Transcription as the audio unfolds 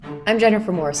I'm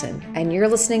Jennifer Morrison, and you're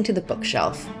listening to The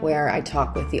Bookshelf, where I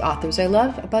talk with the authors I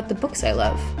love about the books I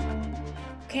love.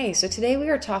 Okay, so today we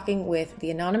are talking with the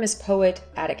anonymous poet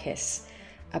Atticus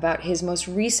about his most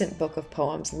recent book of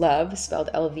poems, Love,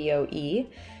 spelled LVOE.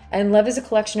 And Love is a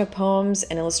collection of poems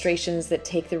and illustrations that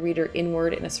take the reader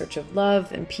inward in a search of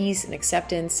love and peace and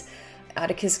acceptance.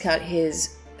 Atticus got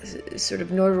his sort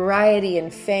of notoriety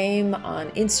and fame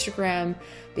on Instagram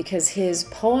because his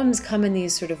poems come in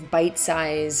these sort of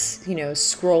bite-sized,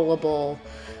 scrollable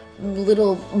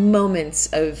little moments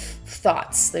of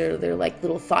thoughts. They're like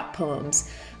little thought poems.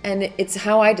 And it's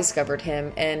how I discovered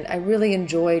him, and I really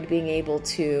enjoyed being able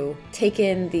to take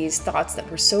in these thoughts that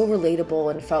were so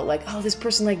relatable and felt like, oh, this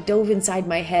person like dove inside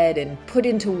my head and put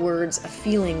into words a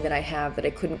feeling that I have that I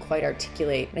couldn't quite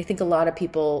articulate. And I think a lot of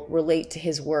people relate to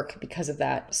his work because of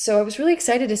that. So I was really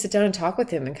excited to sit down and talk with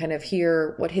him and kind of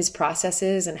hear what his process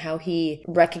is and how he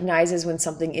recognizes when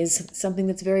something is something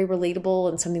that's very relatable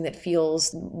and something that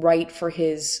feels right for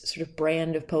his sort of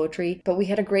brand of poetry. But we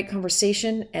had a great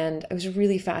conversation, and it was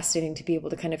really fascinating to be able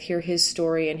to kind of hear his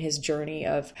story and his journey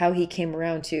of how he came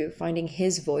around to finding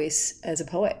his voice as a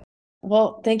poet.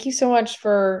 Well, thank you so much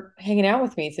for hanging out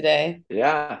with me today.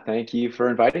 Yeah, thank you for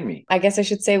inviting me. I guess I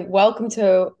should say welcome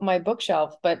to my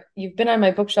bookshelf, but you've been on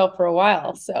my bookshelf for a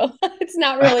while, so it's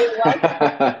not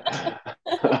really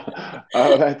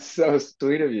Oh, that's so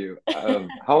sweet of you.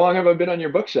 How long have I been on your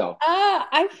bookshelf?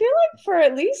 I feel like for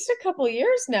at least a couple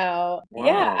years now.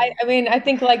 Yeah, I, Wow. I mean, I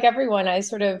think like everyone, I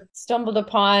sort of stumbled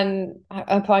upon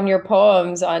your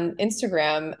poems on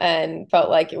Instagram and felt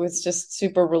like it was just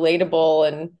super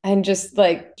relatable and just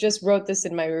wrote this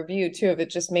in my review too. Of it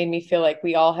just made me feel like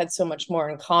we all had so much more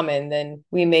in common than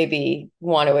we maybe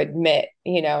want to admit.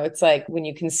 It's like when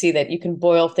you can see that you can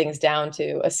boil things down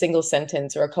to a single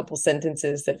sentence or a couple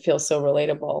sentences that feel so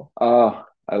relatable. Oh,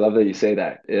 I love that you say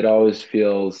that. It always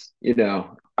feels,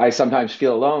 I sometimes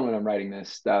feel alone when I'm writing this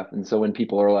stuff. And so when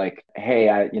people are like, hey,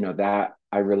 that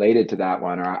I related to that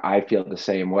one, or I feel the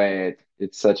same way,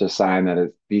 it's such a sign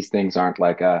that these things aren't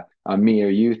like a me or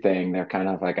you thing. They're kind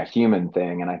of like a human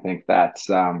thing. And I think that's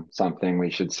something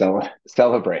we should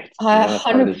celebrate. A That's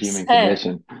part of hundred the human percent.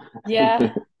 condition.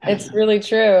 Yeah, it's really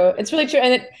true. It's really true.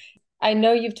 I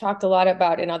know you've talked a lot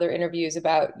about in other interviews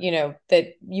about, that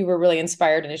you were really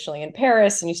inspired initially in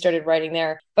Paris and you started writing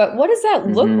there. But what does that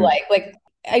look Hmm. like? Like,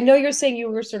 I know you're saying you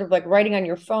were sort of like writing on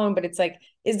your phone, but it's like,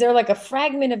 is there like a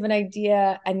fragment of an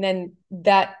idea and then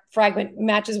that fragment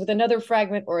matches with another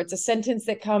fragment, or it's a sentence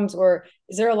that comes, or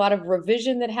is there a lot of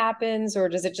revision that happens, or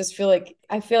does it just feel like,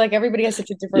 I feel like everybody has such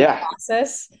a different Yeah.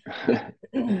 process?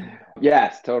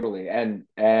 Yes, totally. And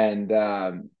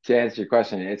to answer your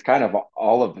question, it's kind of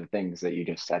all of the things that you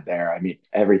just said there. I mean,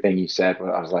 everything you said,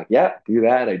 I was like, yeah, do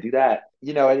that. I do that.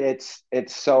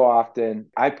 It's so often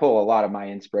I pull a lot of my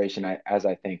inspiration, as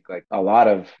I think like a lot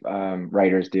of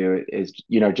writers do, is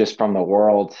just from the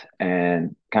world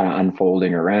and kind of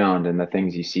unfolding around and the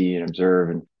things you see and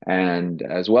observe and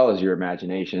as well as your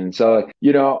imagination. So,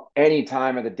 any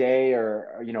time of the day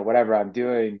or whatever I'm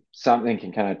doing, something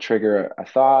can kind of trigger a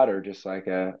thought or just like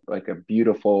a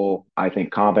beautiful, I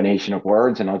think, combination of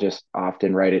words. And I'll just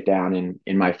often write it down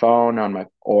in my phone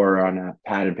or on a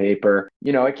pad and paper.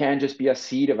 It can just be a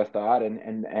seed of a thought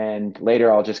and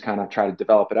later I'll just kind of try to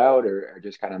develop it out or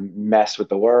just kind of mess with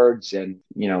the words and,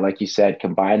 like you said,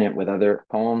 combine it with other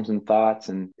poems and thoughts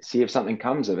and see if something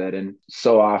comes of it. And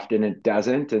so often it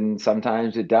doesn't, and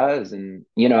sometimes it does. And,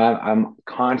 I'm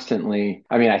constantly,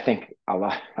 I mean, I think a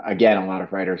lot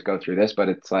of writers go through this, but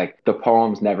it's like the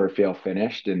poems never feel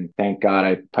finished. And thank God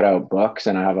I put out books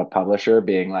and I have a publisher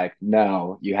being like,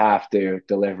 no, you have to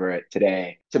deliver it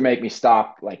today, to make me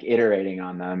stop like iterating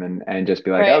on them and just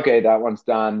be like, Right. okay, that one's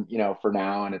done, for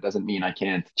now. And it doesn't mean I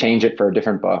can't change it for a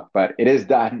different book, but it is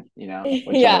done, which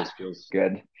Yeah. always feels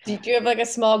good. Do you have like a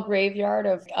small graveyard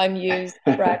of unused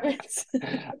fragments?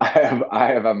 I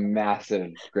have a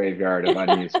massive graveyard of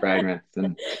unused fragments,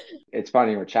 and it's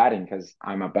funny we're chatting because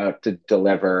I'm about to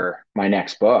deliver my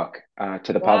next book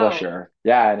to the Wow. publisher.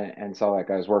 Yeah, and so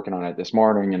like I was working on it this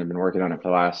morning, and I've been working on it for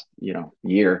the last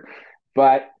year.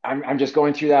 But I'm just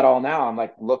going through that all now. I'm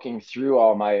like looking through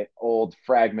all my old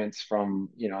fragments from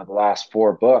the last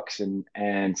four books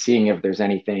and seeing if there's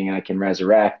anything I can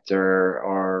resurrect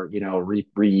or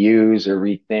reuse or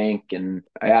rethink. And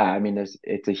yeah, I mean,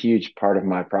 it's a huge part of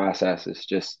my process is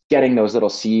just getting those little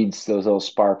seeds, those little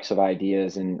sparks of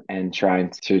ideas and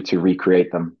trying to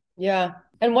recreate them. Yeah.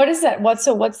 And what is that? What's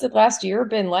the last year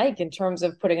been like in terms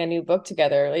of putting a new book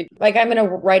together? Like I'm in a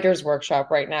writer's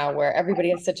workshop right now where everybody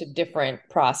has such a different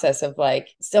process of like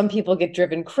some people get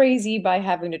driven crazy by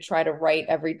having to try to write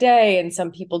every day, and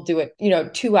some people do it,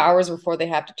 2 hours before they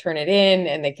have to turn it in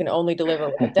and they can only deliver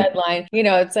with a deadline.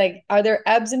 It's like, are there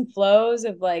ebbs and flows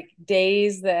of like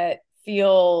days that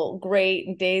feel great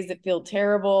and days that feel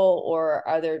terrible, or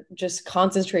are there just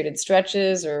concentrated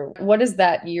stretches, or what does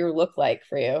that year look like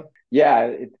for you?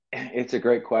 Yeah, it's a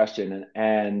great question.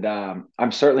 And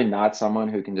I'm certainly not someone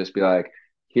who can just be like,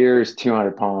 here's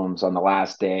 200 poems on the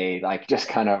last day, like just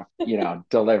kind of,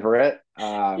 deliver it.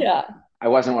 Yeah. I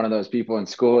wasn't one of those people in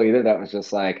school either that was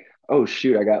just like, oh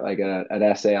shoot, I got like an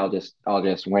essay, I'll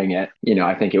just wing it.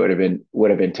 I think it would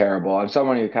have been terrible. I'm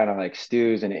someone who kind of like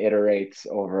stews and iterates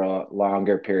over a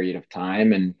longer period of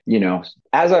time. And,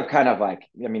 as I've kind of like,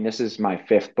 I mean, this is my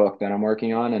fifth book that I'm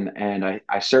working on, and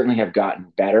I certainly have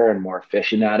gotten better and more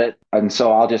efficient at it. And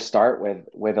so I'll just start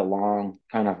with a long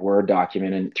kind of Word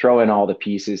document and throw in all the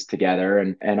pieces together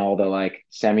and all the like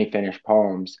semi-finished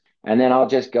poems. And then I'll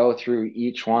just go through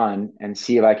each one and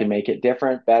see if I can make it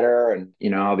different, better. And,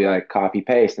 I'll be like copy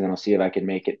paste, and then I'll see if I can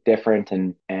make it different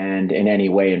and in any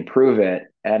way improve it.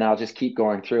 And I'll just keep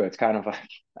going through. It's kind of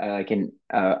like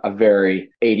a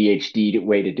very ADHD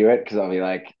way to do it, because I'll be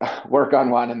like, work on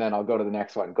one and then I'll go to the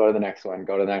next one, go to the next one,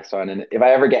 go to the next one. And if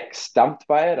I ever get stumped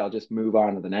by it, I'll just move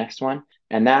on to the next one.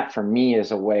 And that for me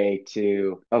is a way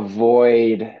to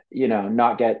avoid,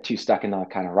 not get too stuck in the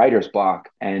kind of writer's block,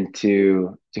 and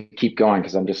to keep going,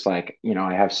 because I'm just like,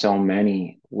 I have so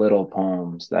many little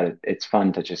poems that it's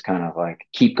fun to just kind of like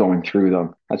keep going through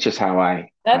them. That's just how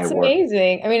I That's work.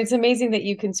 amazing. I mean, it's amazing that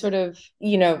you can sort of,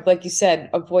 like you said,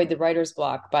 avoid the writer's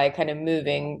block by kind of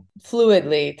moving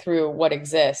fluidly through what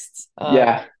exists.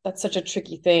 Yeah. That's such a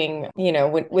tricky thing,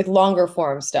 with longer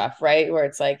form stuff, right? Where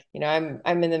it's like, I'm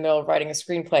in the middle of writing a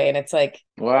screenplay, and it's like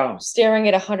Wow. staring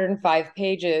at 105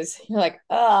 pages. You're like,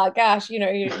 oh gosh,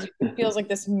 it feels like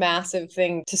this massive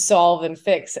thing to solve and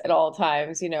fix at all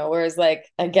times, whereas like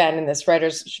again, in this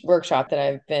writer's workshop that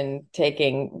I've been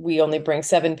taking, we only bring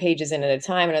 7 pages in at a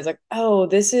time. And I was like, oh,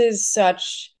 this is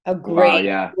such a Wow. great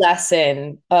Yeah.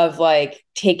 lesson of like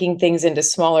taking things into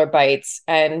smaller bites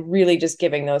and really just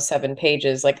giving those 7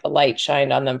 pages like a light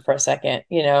shined on them for a second,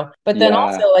 but then Yeah.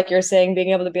 also like you're saying,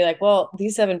 being able to be like, well,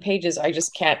 these 7 pages, I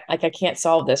just can't, like, I can't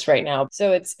solve this right now.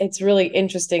 So it's really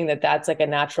interesting that that's like a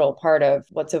natural part of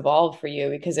what's evolved for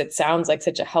you, because it sounds like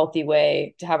such a healthy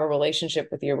way to have a relationship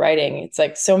with your writing. It's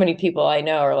like so many people I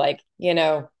know are like,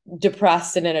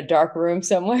 depressed and in a dark room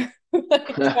somewhere, like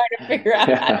trying to figure out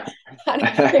Yeah. how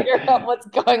to figure out what's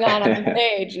going on the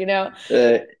page.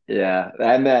 Yeah,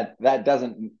 and that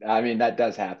doesn't. I mean, that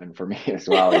does happen for me as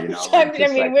well. Where it's I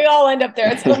just mean, like, we all end up there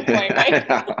at some point,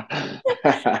 right?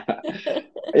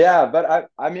 yeah. But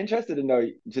I'm interested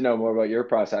to know more about your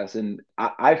process, and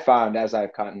I found as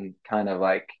I've gotten kind of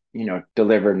like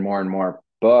delivered more and more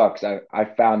books, I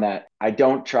found that I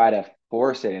don't try to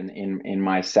force it in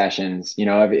my sessions.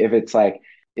 If it's like,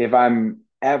 if I'm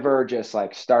ever just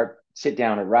like sit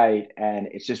down and write and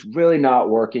it's just really not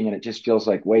working and it just feels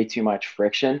like way too much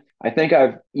friction, I think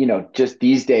I've, just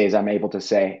these days I'm able to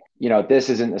say, this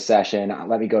isn't the session.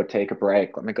 Let me go take a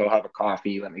break. Let me go have a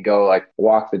coffee. Let me go like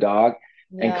walk the dog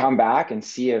and Yeah. come back and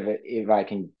see if I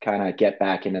can kind of get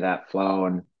back into that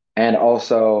flow. And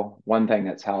also one thing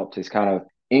that's helped is kind of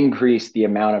increase the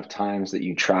amount of times that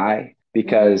you try,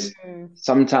 because Mm,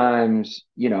 sometimes,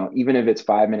 even if it's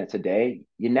 5 minutes a day,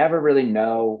 you never really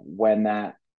know when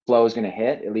that flow is going to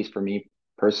hit, at least for me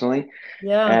personally.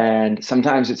 yeah. And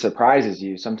sometimes it surprises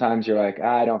you. Sometimes you're like,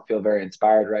 I don't feel very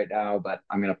inspired right now, but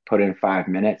I'm going to put in 5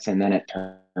 minutes, and then it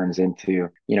turns into,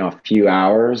 a few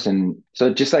hours. And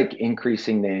so just like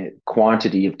increasing the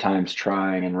quantity of times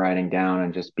trying and writing down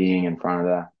and just being in front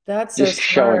of That's so just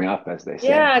showing smart. up, as they say,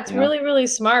 Yeah, it's really, really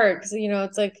smart because,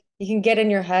 it's like you can get in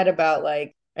your head about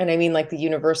like, and I mean like the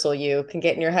universal you can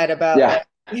get in your head about like,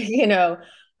 Yeah.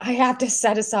 I have to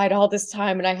set aside all this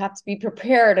time and I have to be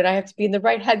prepared and I have to be in the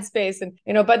right headspace. And,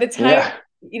 by the time,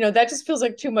 Yeah. that just feels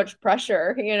like too much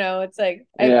pressure. It's like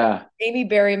Yeah. Amy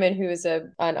Berryman, who is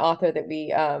an author that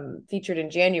we featured in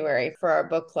January for our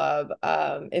book club,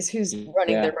 is who's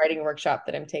running the Yeah. writing workshop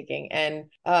that I'm taking. And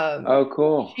Oh,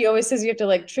 cool. she always says you have to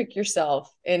like trick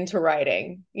yourself into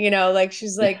writing, like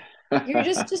she's like, You're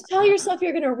just tell yourself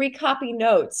you're going to recopy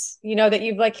notes, that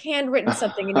you've like handwritten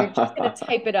something and you're just going to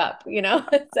type it up,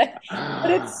 It's like,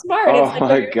 but it's smart. It's Oh like what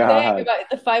my you're saying God. about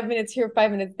the 5 minutes here,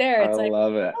 5 minutes there. I It's like,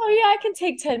 love it. oh yeah, I can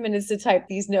take 10 minutes to type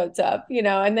these notes up,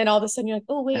 and then all of a sudden you're like,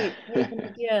 oh wait, I have an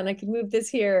idea and I can move this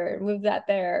here and move that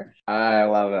there. I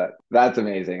love it. That's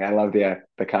amazing. I love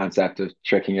the concept of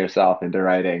tricking yourself into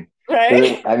writing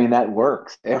because Right? I mean that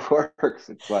works. It works.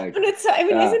 It's like, But I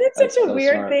mean, isn't yeah, it such that's a so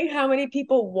weird smart. thing how many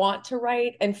people want to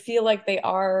write and feel like they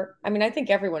are? I mean, I think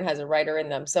everyone has a writer in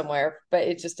them somewhere, but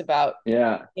it's just about,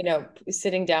 Yeah.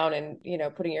 sitting down and,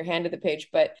 putting your hand to the page.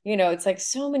 But, it's like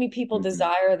so many people Mhm.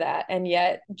 desire that and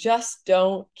yet just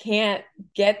can't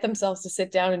get themselves to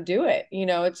sit down and do it.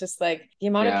 It's just like the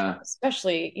amount of people, Yeah.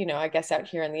 especially, I guess out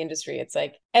here in the industry, it's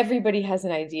like everybody has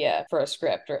an idea for a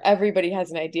script or everybody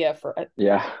has an idea for a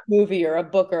Yeah. movie or a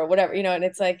book or whatever, and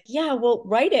it's like, yeah, well,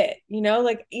 write it,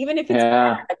 like even if it's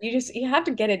Yeah. bad, you have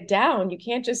to get it down. You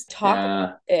can't just talk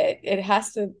about Yeah. it. It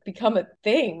has to become a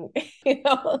thing,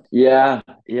 Yeah,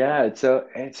 yeah, it's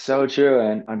so true.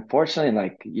 And unfortunately,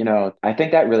 like, I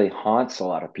think that really haunts a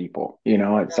lot of people.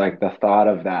 It's Yeah. like the thought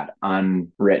of that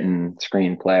unwritten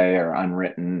screenplay or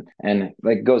unwritten and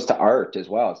like goes to art as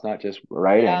well. It's not just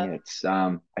writing. Yeah. It's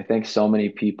I think so many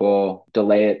people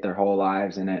delay it their whole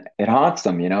lives and it haunts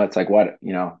them. It's like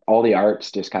all the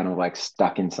art's just kind of like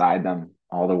stuck inside them.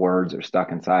 All the words are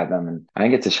stuck inside them. And I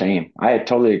think it's a shame. I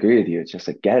totally agree with you. It's just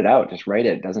like, get it out, just write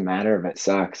it. It doesn't matter if it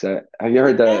sucks. Have you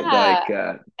heard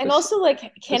Yeah. And this, also, like, the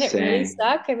can it really saying?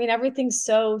 suck? I mean, everything's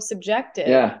so subjective.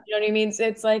 Yeah. You know what I mean? So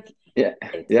it's like Yeah.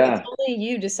 it's Yeah. only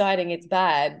you deciding it's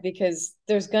bad because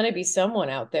there's going to be someone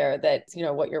out there that,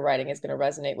 what you're writing is going to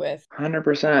resonate with.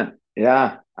 100%.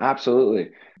 Yeah,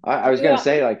 absolutely. I Do was you, gonna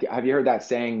say, like, have you heard that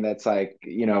saying that's like,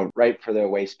 write for the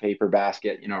waste paper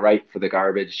basket, write for the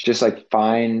garbage. Just like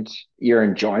find your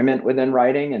enjoyment within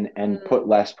writing and put mm,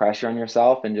 less pressure on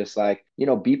yourself and just like,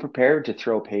 be prepared to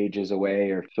throw pages away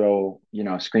or throw,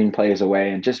 screenplays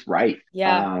away and just write.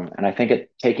 yeah, And I think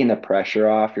taking the pressure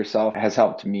off yourself has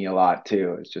helped me a lot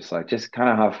too. It's just like, just kind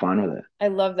of have fun with it. I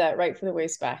love that. Right for the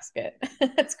wastebasket.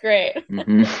 That's great.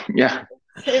 Yeah.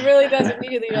 It really does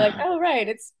immediately. You're like, oh, right,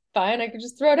 it's fine. I could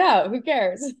just throw it out. Who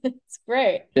cares? It's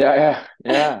great. Yeah, yeah,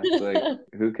 yeah. It's like,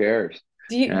 who cares?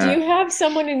 Do you Yeah. have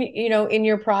someone in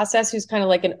your process who's kind of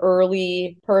like an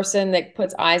early person that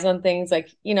puts eyes on things? Like,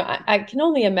 I can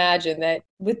only imagine that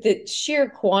with the sheer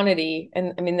quantity,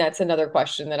 and I mean that's another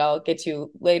question that I'll get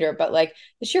to later, but like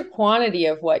the sheer quantity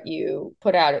of what you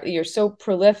put out, you're so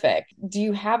prolific. Do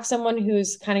you have someone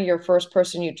who's kind of your first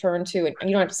person you turn to? And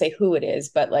you don't have to say who it is,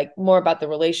 but like more about the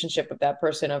relationship of that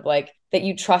person of like that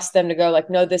you trust them to go like,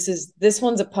 no, this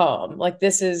one's a poem. Like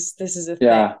this is a thing,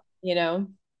 Yeah, you know?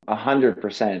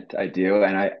 100% I do.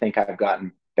 And I think I've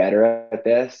gotten better at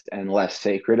this and less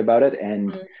sacred about it.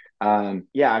 And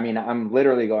yeah, I mean, I'm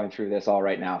literally going through this all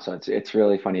right now. So it's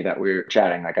really funny that we're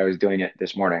chatting. Like I was doing it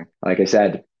this morning, like I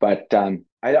said, but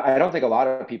I don't think a lot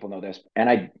of people know this.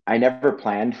 And I never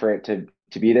planned for it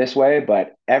to be this way,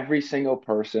 but every single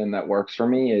person that works for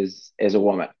me is a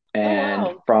woman. Oh, And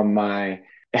wow. from my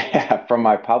from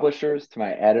my publishers to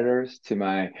my editors to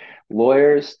my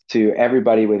lawyers to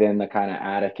everybody within the kind of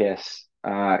Atticus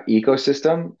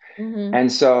ecosystem. Hmm.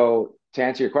 And so to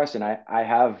answer your question, I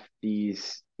have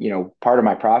these, part of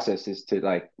my process is to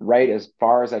like write as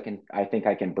far as I think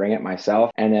I can bring it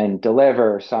myself and then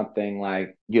deliver something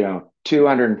like,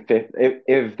 250.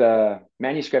 If the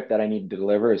manuscript that I need to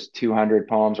deliver is 200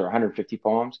 poems or 150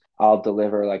 poems, I'll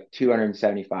deliver like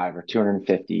 275 or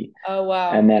 250. Oh,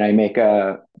 And wow. then I make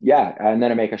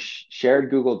a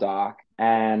shared Google Doc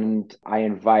and I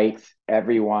invite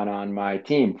everyone on my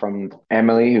team from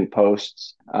Emily, who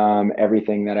posts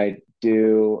everything that I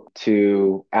do,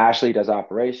 to Ashley, who does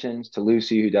operations, to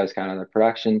Lucy, who does kind of the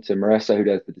production, to Marissa, who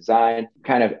does the design,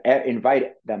 kind of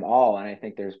invite them all. And I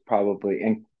think there's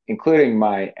probably, including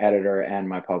my editor and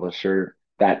my publisher,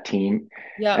 that team.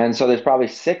 Yeah. And so there's probably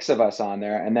six of us on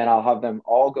there, and then I'll have them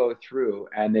all go through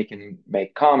and they can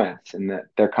make comments, and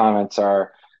their comments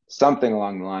are something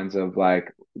along the lines of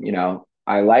like,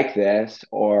 I like this,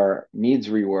 or needs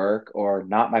rework, or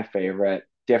not my favorite,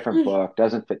 different book,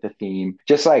 doesn't fit the theme,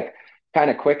 just like kind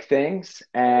of quick things.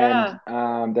 And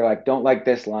Yeah. they're like, don't like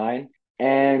this line.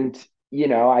 And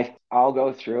I'll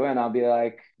go through and I'll be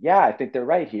like, yeah, I think they're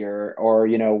right here. Or,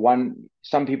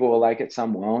 some people will like it,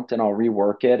 some won't, and I'll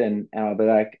rework it and I'll be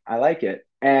like, I like it.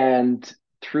 And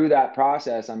through that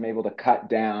process, I'm able to cut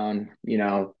down,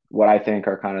 what I think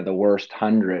are kind of the worst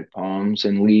 100 poems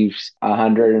and leaves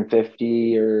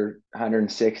 150 or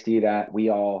 160 that we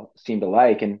all seem to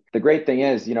like. And the great thing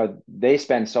is, they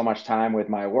spend so much time with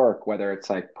my work, whether it's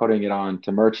like putting it on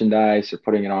to merchandise or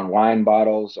putting it on wine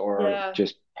bottles or Yeah.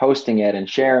 just posting it and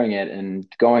sharing it and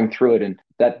going through it, and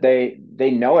that they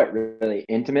know it really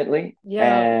intimately,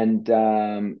 Yeah.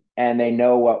 and they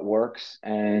know what works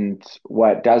and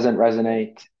what doesn't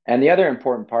resonate. And the other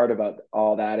important part about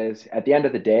all that is at the end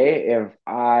of the day, if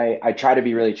I try to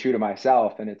be really true to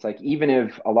myself, and it's like, even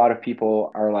if a lot of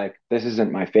people are like, this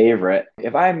isn't my favorite,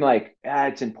 if I'm like,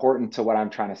 it's important to what I'm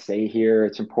trying to say here,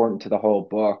 it's important to the whole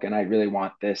book, and I really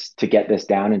want this to get this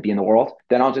down and be in the world,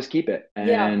 then I'll just keep it.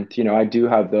 Yeah. And I do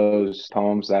have those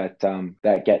poems that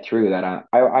get through that.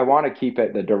 I want to keep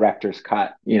it the director's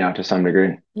cut, to some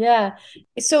degree. Yeah.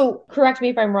 So correct me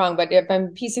if I'm wrong, but if I'm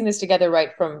piecing this together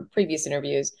right from previous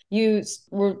interviews,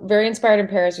 were very inspired in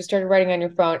Paris. You started writing on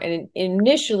your phone, and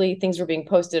initially things were being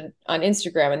posted on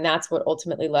Instagram, and that's what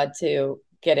ultimately led to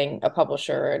getting a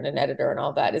publisher and an editor and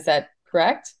all that. Is that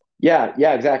correct? Yeah,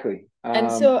 yeah, exactly.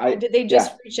 And so I did they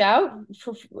just Yeah. reach out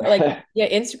for like, yeah,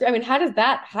 Instagram? I mean, how does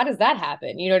that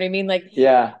happen? You know what I mean? Like a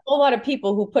Yeah, whole lot of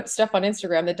people who put stuff on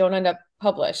Instagram that don't end up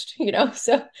published, So,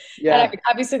 and I yeah. mean,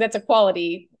 obviously that's a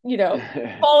quality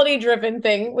driven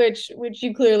thing, which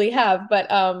you clearly have,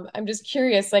 but I'm just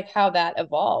curious like how that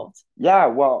evolved. Yeah,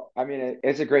 well, I mean,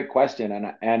 it's a great question,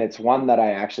 and it's one that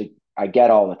I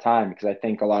get all the time, because I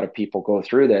think a lot of people go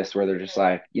through this where they're just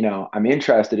like, I'm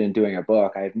interested in doing a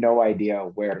book. I have no idea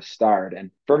where to start.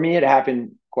 And for me, it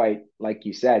happened quite, like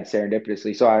you said,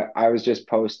 serendipitously. So I was just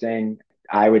posting.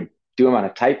 I would do them on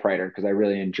a typewriter because I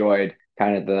really enjoyed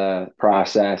kind of the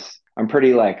process. I'm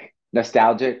pretty like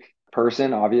nostalgic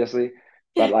person, obviously,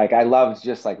 but like I loved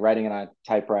just like writing it on a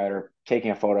typewriter, taking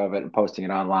a photo of it and posting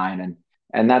it online.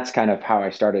 And that's kind of how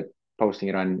I started posting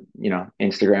it on,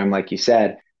 Instagram, like you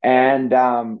said. And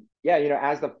yeah,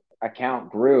 as the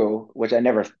account grew, which I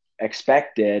never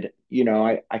expected,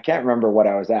 I can't remember what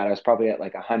I was at. I was probably at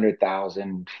like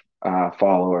 100,000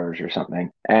 followers or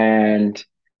something. And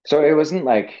so it wasn't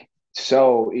like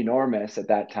so enormous at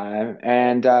that time.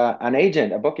 And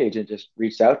a book agent, just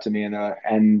reached out to me and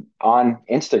on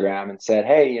Instagram and said,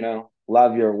 "Hey,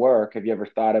 love your work. Have you ever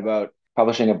thought about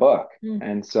publishing a book?" Hmm.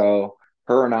 And so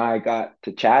her and I got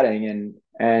to chatting,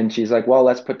 and she's like, "Well,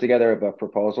 let's put together a book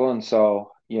proposal." And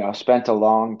so, spent a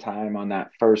long time on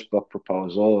that first book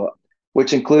proposal,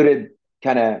 which included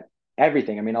kind of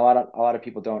everything. I mean, a lot of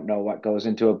people don't know what goes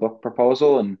into a book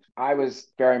proposal, and I was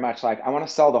very much like, I want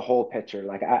to sell the whole picture.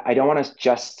 Like, I don't want to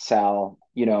just sell,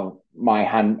 my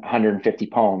 150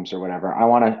 poems or whatever. I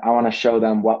want to show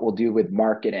them what we'll do with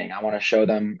marketing. I want to show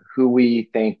them who we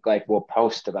think like will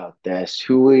post about this,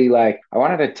 who we like. I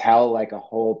wanted to tell like a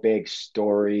whole big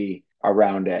story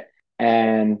around it.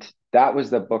 And that was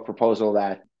the book proposal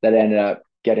that ended up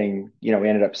getting, we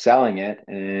ended up selling it.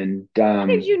 And How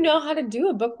did you know how to do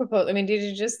a book proposal? I mean, did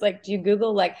you just like, do you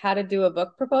Google like how to do a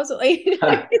book proposal? Like, these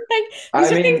I are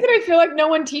things mean, that I feel like no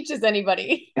one teaches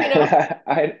anybody.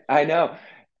 I know.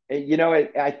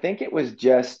 I think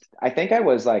I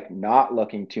was like not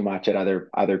looking too much at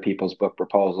other people's book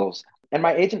proposals. And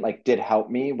my agent like did help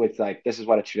me with like, this is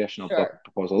what a traditional book Sure.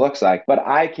 proposal looks like. But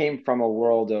I came from a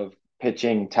world of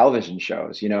pitching television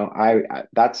shows. I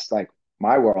that's like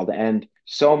my world. And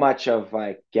so much of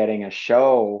like getting a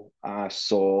show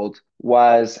sold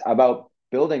was about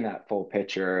building that full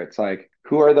picture. It's like,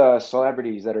 who are the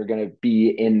celebrities that are going to be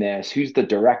in this? Who's the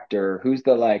director? Who's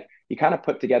the like, you kind of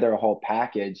put together a whole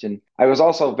package. And I was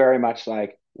also very much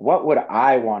like, what would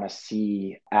I want to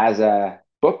see as a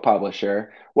book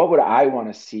publisher? What would I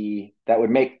want to see that would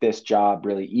make this job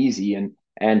really easy?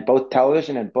 And both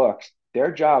television and books,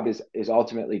 their job is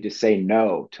ultimately to say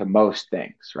no to most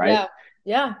things, right?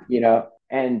 Yeah. Yeah.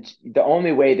 And the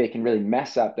only way they can really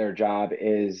mess up their job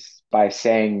is by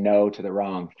saying no to the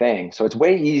wrong thing. So it's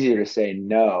way easier to say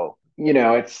no.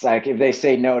 It's like if they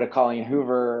say no to Colleen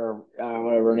Hoover or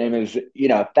whatever her name is,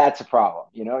 that's a problem.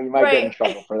 You might get in Right.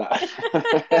 trouble for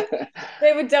that.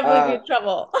 They would definitely be uh, in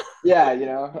trouble.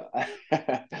 yeah,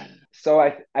 so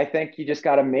I think you just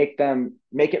got to make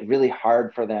it really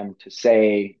hard for them to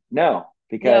say no,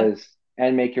 Yeah.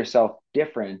 and make yourself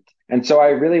different. And so I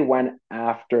really went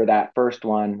after that first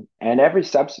one and every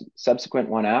subsequent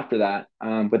one after that,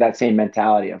 with that same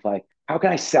mentality of like, how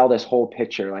can I sell this whole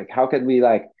picture? Like, how can we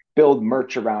like build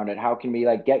merch around it? How can we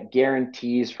like get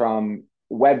guarantees from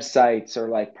websites or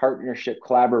like partnership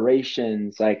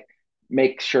collaborations? Like,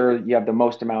 make sure you have the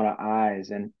most amount of eyes.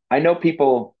 And I know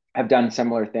people have done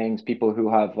similar things, people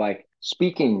who have like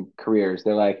speaking careers.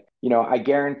 They're like, I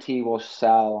guarantee we'll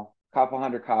sell couple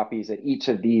hundred copies at each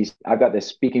of these. I've got this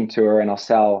speaking tour and I'll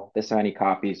sell this many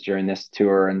copies during this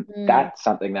tour. And Mm. that's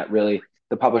something that really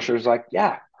the publisher's like,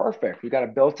 yeah, perfect. We got a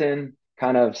built-in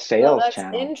kind of Oh, sales that's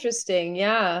channel. interesting.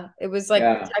 Yeah. It was like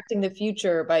Yeah. protecting the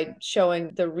future by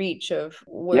showing the reach of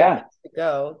where Yeah. things could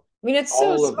go. I mean, it's so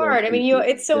All of those smart. I mean,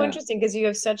 pieces. it's so Yeah. interesting because you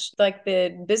have such like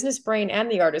the business brain and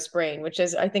the artist brain, which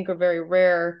is, I think, a very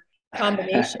rare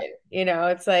combination.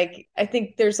 It's like I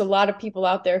think there's a lot of people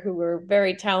out there who are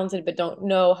very talented but don't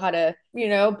know how to,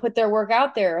 put their work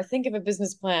out there or think of a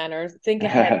business plan or think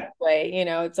ahead way.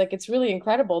 It's like it's really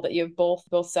incredible that you have both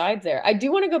sides there. I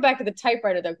do want to go back to the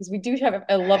typewriter though, because we do have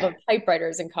a love of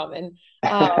typewriters in common.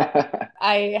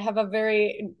 I have a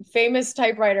very famous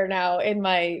typewriter now in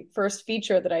my first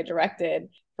feature that I directed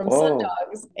from Whoa.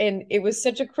 Sundogs. And it was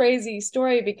such a crazy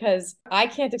story because I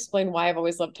can't explain why I've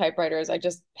always loved typewriters. I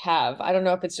just have. I don't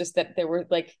know if it's just that there were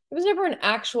like, it was never an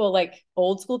actual like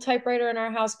old school typewriter in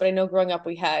our house, but I know growing up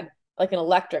we had like an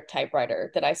electric typewriter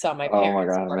that I saw my Oh my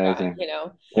parents God, work amazing.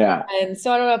 on. Yeah. And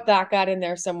so I don't know if that got in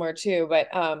there somewhere too, but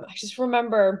I just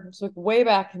remember it was like way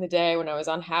back in the day when I was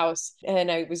on House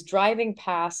and I was driving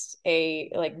past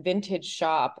a like vintage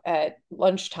shop at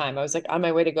lunchtime. I was like on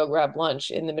my way to go grab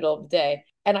lunch in the middle of the day,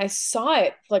 and I saw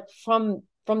it like from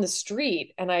the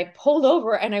street, and I pulled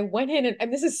over and I went in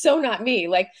and this is so not me,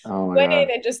 like Oh my went in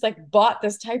God. and just like bought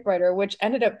this typewriter, which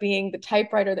ended up being the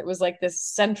typewriter that was like this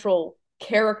central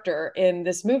character in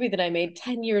this movie that I made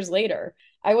 10 years later.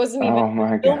 I wasn't even Oh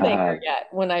my a filmmaker God. yet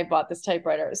when I bought this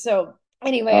typewriter. So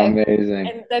anyway, Amazing.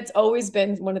 and that's always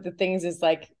been one of the things is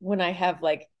like when I have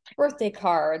like birthday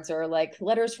cards or like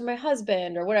letters from my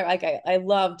husband or whatever, like I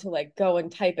love to like go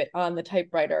and type it on the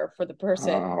typewriter for the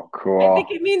person. Oh, I think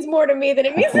cool. it means more to me than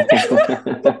it means to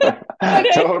them. but,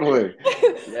 Totally.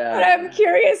 but Yeah. I'm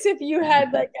curious if you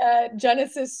had like a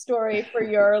Genesis story for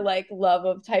your like love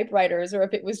of typewriters or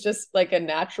if it was just like a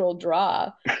natural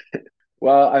draw.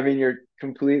 Well, I mean, you're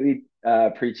completely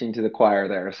preaching to the choir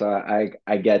there. So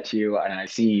I get you and I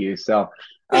see you. So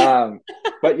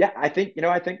but yeah, I think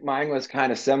mine was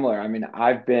kind of similar. I mean,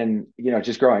 I've been,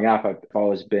 just growing up, I've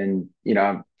always been,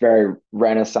 very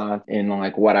Renaissance in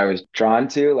like what I was drawn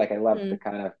to. Like I loved the Mm.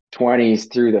 kind of 20s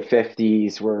through the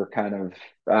 50s were kind of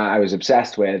I was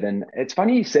obsessed with. And it's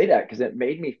funny you say that because it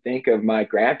made me think of my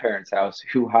grandparents' house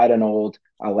who had an old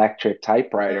electric Oh,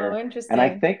 typewriter. And I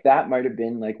interesting. think that might have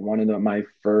been like one of my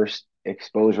first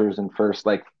exposures and first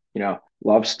like,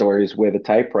 love stories with a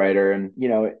typewriter. And,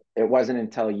 it wasn't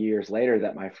until years later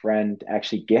that my friend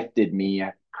actually gifted me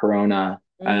a Corona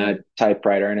Mm.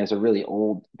 typewriter, and it's a really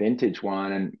old vintage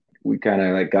one. And we kind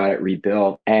of like got it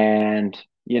rebuilt. And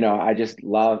I just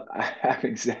love,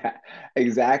 I'm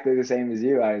exactly the same as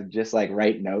you. I just like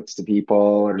write notes to people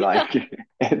or Yeah. like,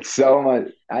 it's so much,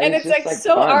 And it's it's just like like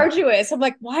so fun. arduous. I'm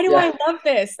like, why do I Yeah. love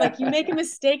this? Like you make a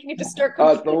mistake and you have to start Oh,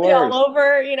 it's the completely all worst.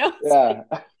 over. It's like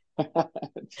Yeah.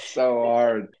 It's so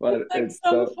hard, but it's like it's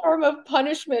some so, form of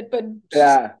punishment, but just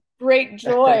yeah. great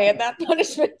joy at that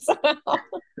punishment somehow.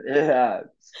 Yeah,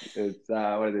 it's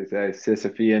what do they say,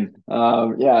 Sisyphean.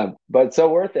 Yeah, but so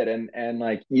worth it. And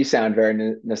like you sound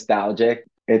very nostalgic.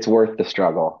 It's worth the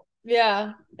struggle.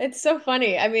 Yeah, it's so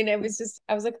funny. I mean, it was just,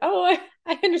 I was like, oh,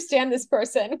 I understand this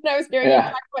person. And I was hearing you Yeah.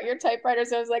 talk about your typewriter,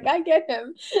 so I was like, I get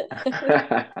him.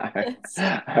 It's,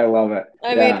 I love it.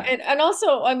 I mean, Yeah. and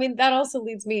also, I mean, that also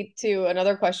leads me to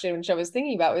another question, which I was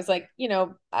thinking about was like,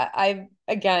 I've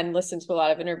again listened to a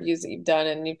lot of interviews that you've done,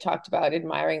 and you've talked about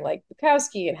admiring like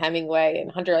Bukowski and Hemingway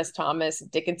and Hunter S. Thomas, and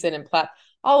Dickinson and Platt,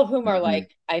 all of whom are Mhm.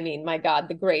 like, I mean, my God,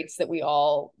 the greats that we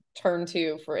all turn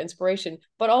to for inspiration,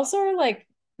 but also are like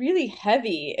really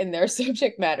heavy in their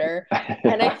subject matter.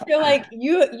 And I Yeah. feel like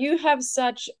you have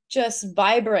such just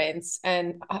vibrance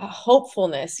and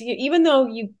hopefulness, even though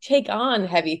you take on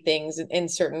heavy things in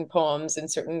certain poems and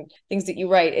certain things that you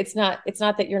write. It's not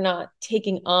that you're not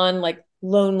taking on like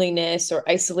loneliness or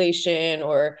isolation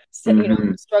or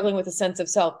Hmm. struggling with a sense of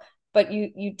self, but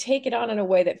you take it on in a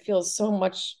way that feels so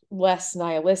much less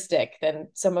nihilistic than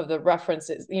some of the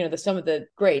references, some of the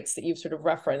greats that you've sort of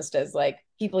referenced as like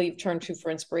people you've turned to for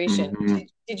inspiration. Hmm.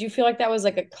 Did you feel like that was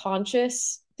like a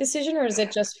conscious decision, or does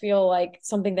it just feel like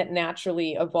something that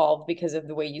naturally evolved because of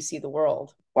the way you see the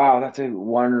world? Wow, that's a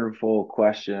wonderful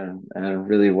question and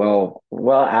really well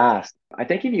asked. I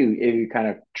think if you kind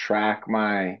of track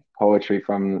my poetry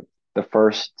from the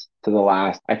first to the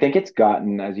last, I think it's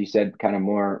gotten, as you said, kind of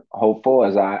more hopeful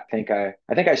as I think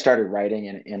I started writing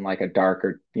in like a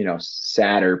darker,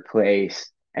 sadder place.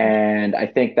 And I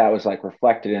think that was like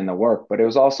reflected in the work, but it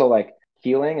was also like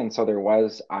healing. And so there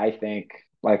was, I think,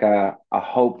 like a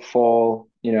hopeful,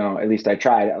 at least I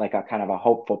tried, like a kind of a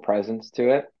hopeful essence to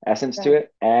Yeah.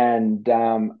 it. And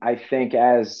I think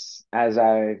as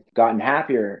I've gotten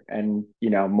happier and,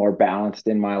 more balanced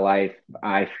in my life,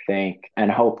 I think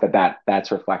and hope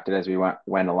that's reflected as we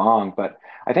went along. But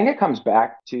I think it comes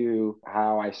back to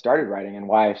how I started writing and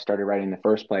why I started writing in the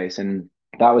first place. And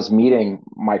that was meeting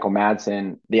Michael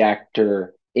Madsen, the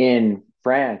actor in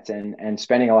France, and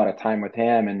spending a lot of time with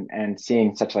him and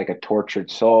seeing such like a tortured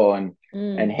soul, and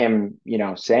Mm. him,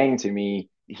 saying to me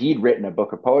he'd written a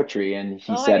book of poetry, and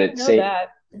he Oh, I said didn't it know saved. that.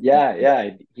 Yeah,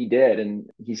 he did, and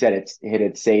he said it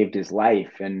had saved his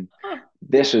life. And Huh.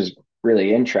 this was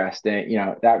really interesting.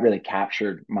 That really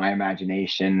captured my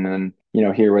imagination. And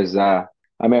here was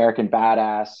American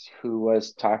badass who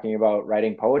was talking about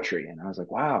writing poetry, and I was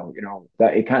like, wow,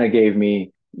 that it kind of gave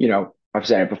me, I've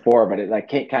said it before, but it like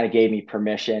kind of gave me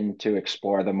permission to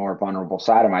explore the more vulnerable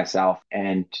side of myself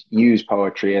and use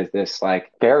poetry as this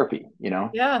like therapy,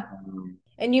 Yeah. um,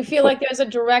 And you feel but like there's a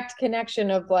direct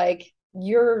connection of like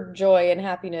your joy and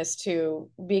happiness to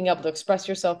being able to express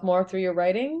yourself more through your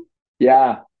writing.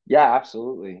 yeah, yeah,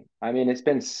 absolutely. I mean, it's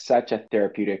been such a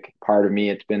therapeutic part of me.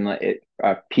 It's been like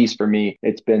a piece for me.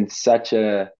 It's been such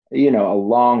a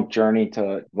long journey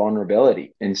to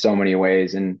vulnerability in so many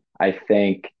ways. And I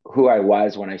think who I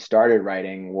was when I started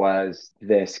writing was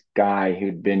this guy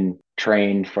who'd been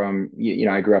trained from,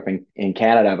 I grew up in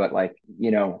Canada, but like,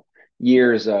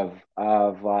 years of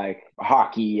like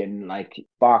hockey and like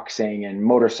boxing and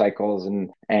motorcycles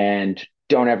and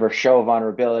don't ever show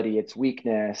vulnerability, it's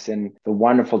weakness. And the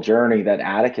wonderful journey that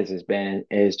Atticus has been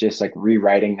is just like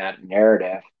rewriting that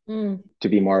narrative Mm. to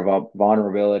be more about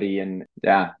vulnerability. And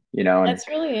yeah, and That's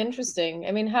really interesting.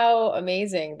 I mean, how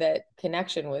amazing that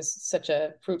connection was such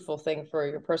a fruitful thing for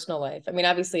your personal life. I mean,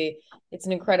 obviously, it's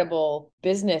an incredible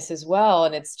business as well,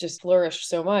 and it's just flourished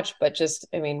so much. But just,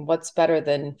 I mean, what's better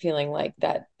than feeling like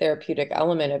that therapeutic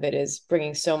element of it is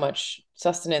bringing so mumuch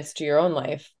sustenance to your own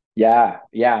life? yeah,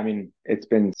 I mean, it's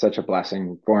been such a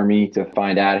blessing for me to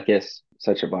find Atticus,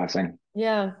 such a blessing.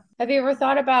 Yeah. Have you ever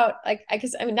thought about like I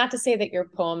guess I mean not to say that your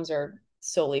poems are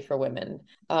solely for women,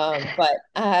 but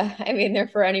I mean they're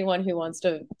for anyone who wants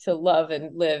to love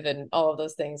and live and all of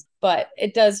those things. But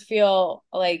it does feel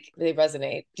like they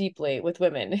resonate deeply with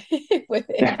women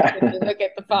within if you look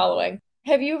at the following.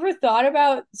 Have you ever thought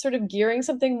about sort of gearing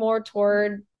something more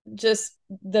toward just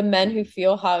the men who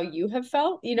feel how you have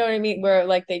felt? You know what I mean? Where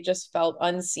like they just felt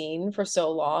unseen for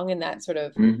so long and that sort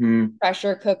of Hmm.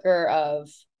 pressure cooker of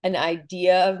an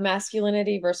idea of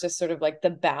masculinity versus sort of like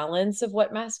the balance of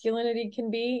what masculinity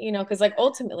can be, because like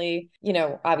ultimately,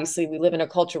 obviously we live in a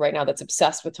culture right now that's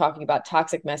obsessed with talking about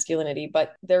toxic masculinity,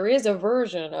 but there is a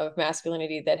version of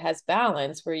masculinity that has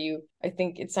balance where I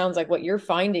think it sounds like what you're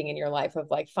finding in your life of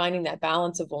like finding that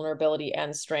balance of vulnerability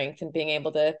and strength and being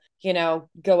able to,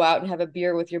 go out and have a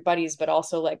beer with your buddies, but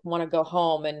also like want to go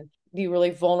home and be really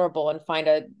vulnerable and find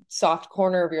a soft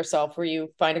corner of yourself where you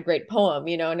find a great poem,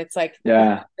 and it's like the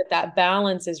Yeah. fact that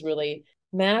balance is really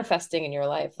manifesting in your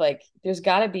life. Like there's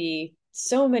got to be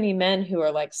so many men who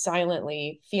are like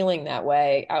silently feeling that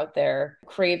way out there,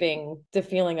 craving the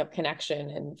feeling of connection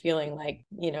and feeling like,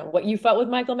 what you felt with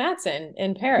Michael Madsen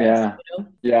in Paris, Yeah.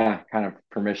 Yeah. Kind of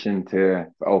permission to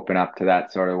open up to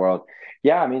that sort of world.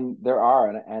 Yeah. I mean, there are,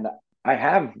 and I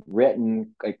have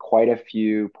written like quite a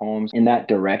few poems in that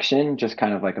direction, just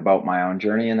kind of like about my own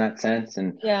journey in that sense.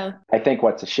 And Yeah. I think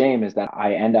what's a shame is that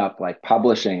I end up like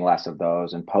publishing less of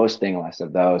those and posting less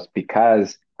of those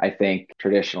because I think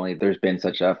traditionally there's been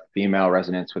such a female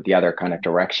resonance with the other kind of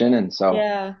direction. And so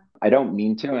Yeah. I don't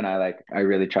mean to, and I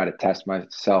really try to test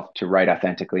myself to write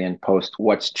authentically and post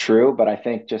what's true. But I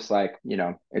think just like,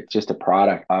 it's just a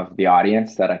product of the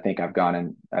audience that I think I've gone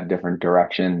in a different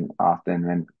direction often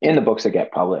than in the books that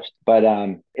get published. But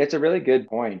it's a really good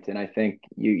point. And I think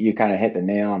you kind of hit the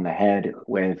nail on the head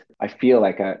with, I feel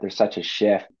like there's such a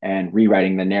shift and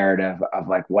rewriting the narrative of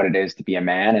like what it is to be a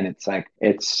man. And it's like,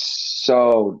 it's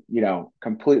so,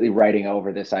 completely writing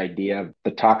over this idea of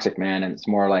the toxic man. And it's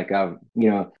more like,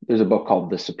 there's a book called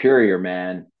The Superior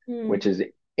Man, which Hmm. is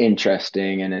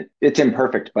interesting, and it's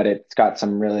imperfect, but it's got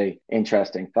some really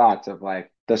interesting thoughts of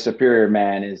like the superior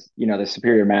man is, the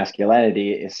superior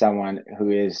masculinity is someone who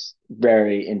is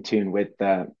very in tune with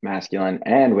the masculine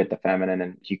and with the feminine.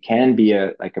 And you can be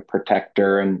a like a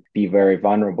protector and be very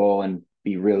vulnerable and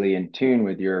be really in tune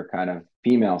with your kind of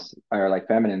female or like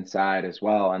feminine side as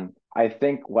well. And I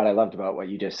think what I loved about what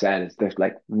you just said is there's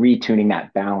like retuning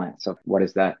that balance of what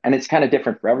is that. And it's kind of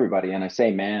different for everybody. And I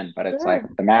say man, but it's like Sure.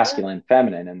 the Yeah. masculine,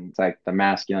 feminine, and it's like the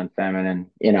masculine, feminine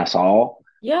in us all.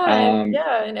 Yeah, and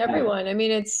Yeah. everyone. I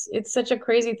mean, it's such a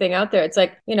crazy thing out there. It's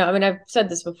like, I mean, I've said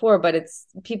this before, but it's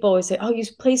people always say, "Oh,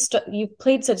 you've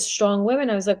played such strong women."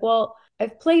 I was like, "Well,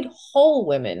 I've played whole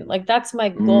women. Like that's my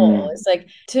goal. Mm, It's like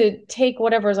to take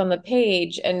whatever's on the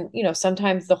page and,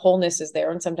 sometimes the wholeness is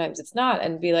there and sometimes it's not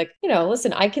and be like,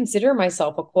 listen, I consider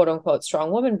myself a quote unquote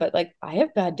strong woman, but like I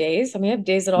have bad days. I mean, I have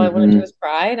days that all I want to do hmm. is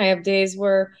cry and I have days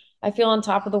where I feel on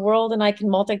top of the world and I can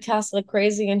multitask like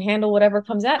crazy and handle whatever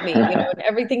comes at me, and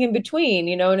everything in between,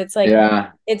 and it's like, Yeah.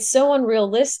 it's so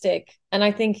unrealistic. And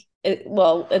I think,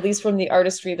 well, at least from the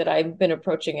artistry that I've been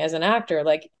approaching as an actor,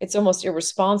 like it's almost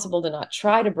irresponsible to not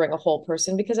try to bring a whole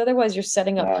person because otherwise you're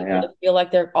setting up Oh, people to yeah. feel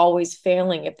like they're always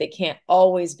failing if they can't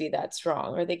always be that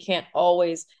strong or they can't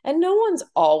always, and no one's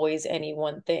always any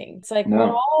one thing. It's like we're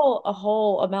No. all a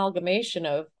whole amalgamation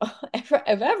of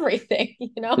everything,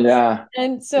 Yeah.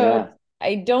 and so Yeah. it's,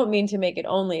 I don't mean to make it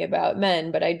only about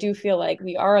men, but I do feel like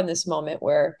we are in this moment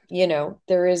where,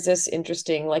 there is this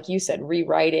interesting, like you said,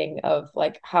 rewriting of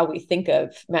like how we think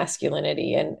of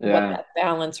masculinity and what Yeah. that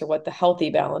balance or what the healthy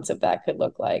balance of that could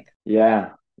look like. Yeah.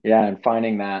 Yeah. And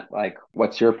finding that, like,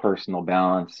 what's your personal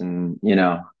balance? And,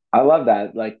 I love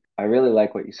that. Like, I really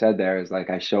like what you said there is like,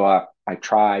 I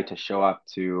try to show up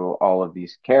to all of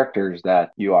these characters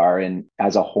that you are in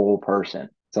as a whole person.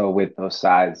 So with those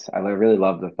sides, I really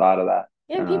love the thought of that.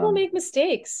 Yeah, and people make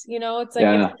mistakes, it's like it's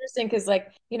Yeah. interesting because like,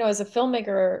 as a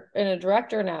filmmaker and a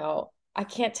director now, I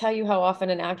can't tell you how often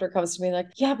an actor comes to me like,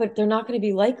 yeah, but they're not going to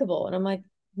be likable. And I'm like,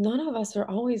 none of us are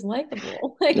always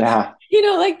likable. Like, Yeah.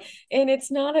 like, and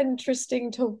it's not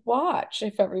interesting to watch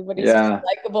if everybody's just Yeah.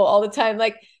 likable all the time.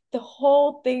 Like the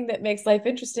whole thing that makes life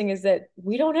interesting is that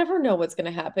we don't ever know what's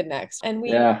going to happen next. And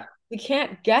Yeah. we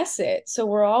can't guess it. So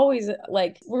we're always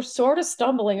like, we're sort of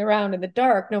stumbling around in the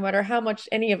dark, no matter how much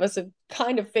any of us have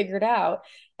kind of figured out.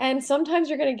 And sometimes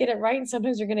you're going to get it right, and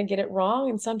sometimes you're going to get it wrong,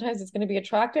 and sometimes it's going to be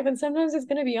attractive, and sometimes it's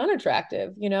going to be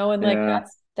unattractive, and like Yeah.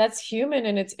 that's human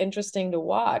and it's interesting to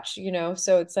watch,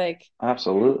 So it's like,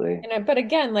 Absolutely. but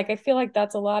again, like I feel like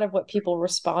that's a lot of what people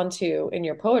respond to in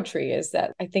your poetry is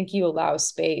that I think you allow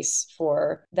space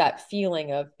for that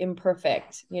feeling of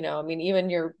imperfect, I mean, even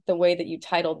the way that you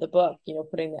titled the book,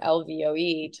 putting the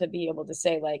LVOE to be able to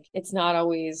say like it's not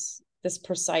always this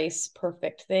precise,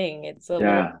 perfect thing. It's a little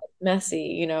Yeah.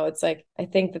 messy, it's like I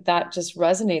think that just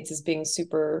resonates as being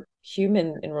super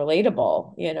human and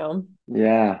relatable.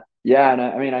 Yeah. Yeah. And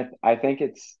I mean, I think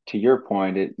it's to your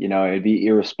point, it'd be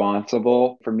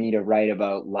irresponsible for me to write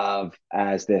about love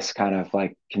as this kind of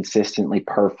like consistently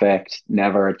perfect,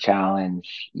 never a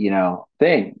challenge,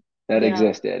 thing that Yeah.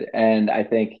 existed. And I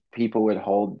think people would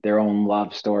hold their own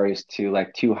love stories to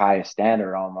like too high a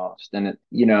standard almost. And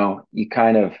you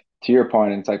kind of, to your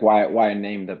point, it's like why I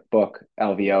named the book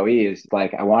LVOE is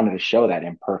like I wanted to show that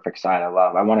imperfect side of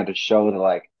love. I wanted to show that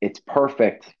like it's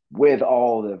perfect with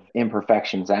all the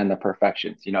imperfections and the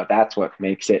perfections. That's what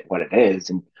makes it what it is.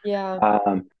 And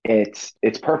Yeah. it's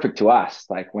perfect to us,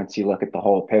 like once you look at the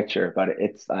whole picture, but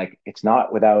it's like it's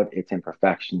not without its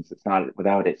imperfections. It's not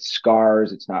without its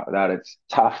scars. It's not without its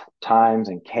tough times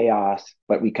and chaos.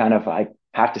 But we kind of like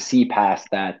have to see past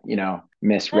that, And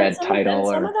misread some title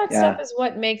some of or that stuff yeah, is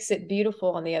what makes it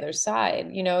beautiful on the other side.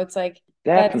 It's like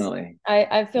that's definitely.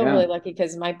 I feel Yeah. really lucky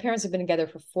because my parents have been together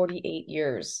for 48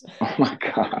 years. Oh my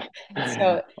God.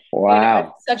 So,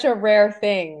 Wow. it's such a rare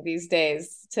thing these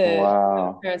days to have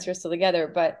Wow. parents who are still together.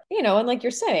 But, and like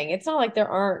you're saying, it's not like there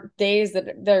aren't days that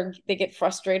they get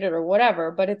frustrated or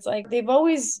whatever, but it's like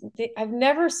I've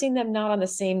never seen them not on the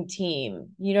same team.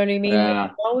 You know what I mean?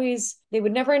 Like Yeah. they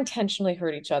would never intentionally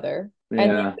hurt each other. And they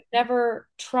Yeah. would never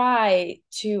try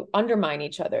to undermine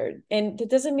each other. And that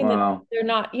doesn't mean that Wow. they're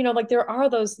not, like there are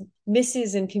those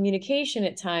misses in communication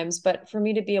at times, but for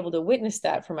me to be able to witness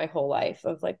that for my whole life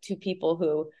of like two people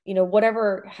who,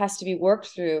 whatever has to be worked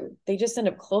through, they just end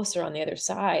up closer on the other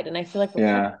side. And I feel like we're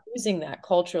kind of Yeah. using that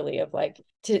culturally of like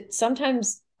to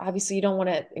sometimes obviously you don't want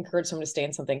to encourage someone to stay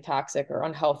in something toxic or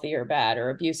unhealthy or bad or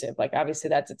abusive. Like obviously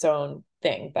that's its own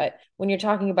thing. But when you're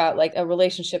talking about like a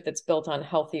relationship that's built on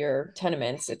healthier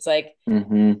tenements, it's like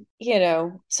Hmm.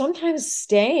 sometimes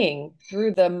staying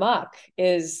through the muck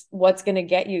is what's going to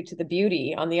get you to the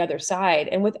beauty on the other side.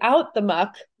 And without the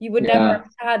muck, you would never Yeah. have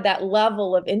had that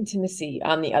level of intimacy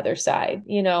on the other side,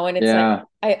 and it's like, Yeah.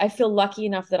 I feel lucky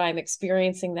enough that I'm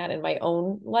experiencing that in my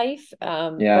own life. But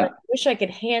I Yeah. wish I could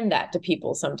hand that to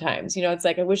people sometimes. It's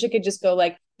like, I wish I could just go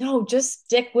like, no, just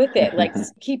stick with it. Like,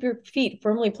 keep your feet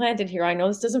firmly planted here. I know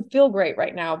this doesn't feel great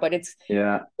right now, but it's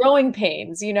Yeah. growing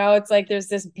pains. It's like there's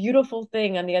this beautiful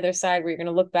thing on the other side where you're going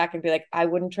to look back and be like, I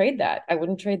wouldn't trade that. I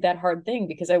wouldn't trade that hard thing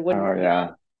because I wouldn't Oh feel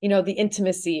yeah. the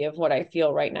intimacy of what I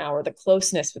feel right now, or the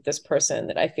closeness with this person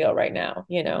that I feel right now.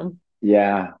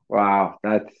 Yeah. Wow.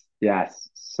 That's, yes.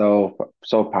 So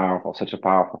powerful. Such a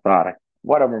powerful thought.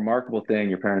 What a remarkable thing.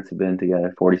 Your parents have been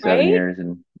together 47 Right? years,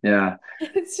 and yeah,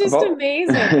 It's just about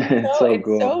amazing. it's So so it's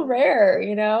cool. so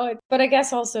rare. But I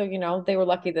guess also, they were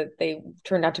lucky that they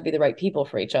turned out to be the right people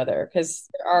for each other, because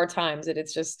there are times that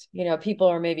it's just, people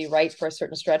are maybe right for a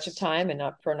certain stretch of time and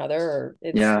not for another, or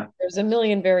Yeah. there's a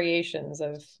million variations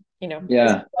of, as you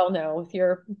Yeah. well know, with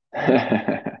your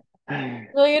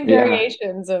million Yeah.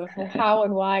 variations of how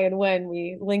and why and when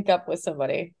we link up with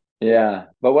somebody. Yeah,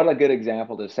 but what a good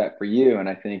example to set for you. And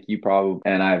I think you probably,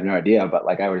 and I have no idea, but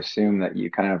like I would assume that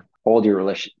you kind of hold your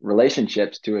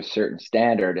relationships to a certain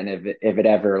standard. And if it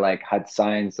ever like had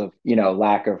signs of,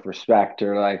 lack of respect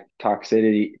or like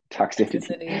toxicity,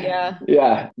 Toxicity, yeah.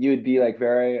 yeah, you would be like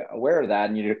very aware of that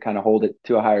and you kind of hold it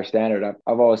to a higher standard.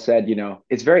 I've always said,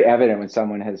 it's very evident when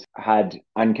someone has had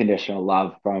unconditional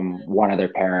love from one of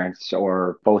their parents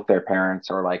or both their parents,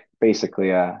 or like basically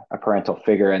a parental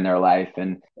figure in their life.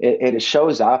 And it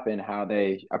shows up in how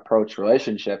they approach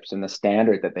relationships and the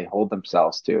standard that they hold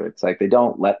themselves to. It's like they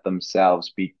don't let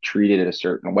themselves be treated a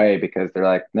certain way because they're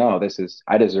like, no,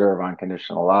 I deserve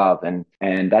unconditional love. And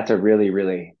that's a really,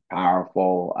 really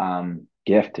powerful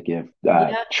gift to give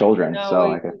Yeah, children. no, So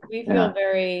we like, we feel yeah,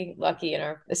 very lucky, and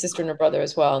our a sister and a brother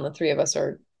as well, and the three of us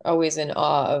are always in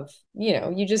awe of,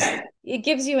 it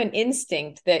gives you an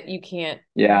instinct that you can't,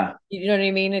 yeah, you know what I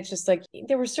mean? It's just like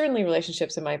there were certainly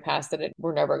relationships in my past that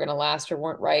were never going to last or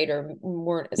weren't right or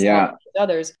weren't as healthy yeah, as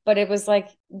others, but it was like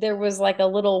there was like a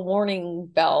little warning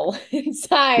bell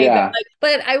inside that yeah. like,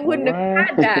 but I wouldn't have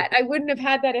had that. Right. I wouldn't have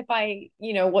had that if I,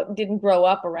 what didn't grow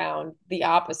up around the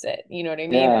opposite. You know what I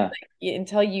mean? Yeah,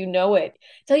 Until you know it,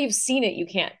 until you've seen it, you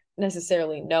can't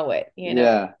necessarily know it.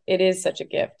 yeah, It is such a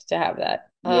gift to have that.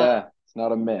 yeah. It's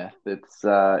not a myth.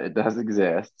 It does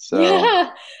exist. So Yeah,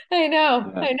 I know.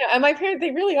 yeah. I know. And my parents,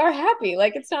 they really are happy.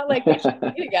 Like it's not like they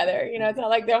shouldn't be together. It's not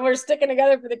like we're sticking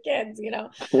together for the kids.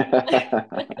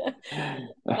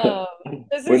 Um,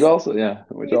 this Which is also, yeah,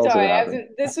 which also sorry. happened.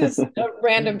 This was a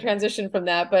random transition from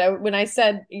that, but when I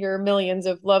said your millions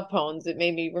of love poems, it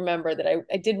made me remember that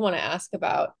I did want to ask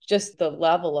about just the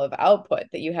level of output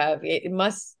that you have. It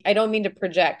must, I don't mean to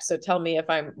project, so tell me if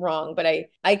I'm wrong, but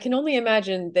I can only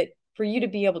imagine that for you to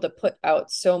be able to put out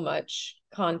so much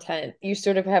content, you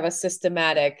sort of have a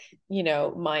systematic,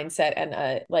 mindset,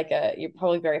 and you're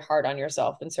probably very hard on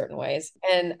yourself in certain ways.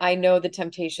 And I know the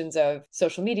temptations of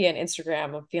social media and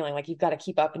Instagram of feeling like you've got to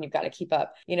keep up and you've got to keep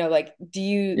up. Like, do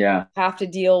you Yeah. have to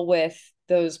deal with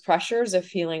those pressures of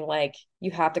feeling like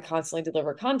you have to constantly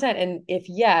deliver content? And if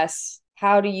yes,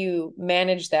 how do you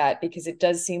manage that? Because it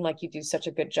does seem like you do such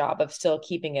a good job of still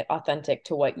keeping it authentic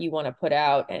to what you want to put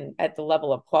out and at the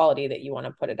level of quality that you want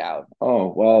to put it out.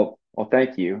 Oh, well,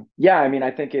 thank you. Yeah, I mean,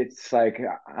 I think it's like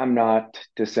I'm not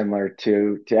dissimilar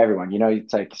to everyone.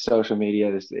 It's like social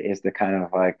media is the kind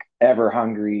of like ever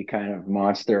hungry kind of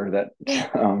monster that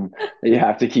you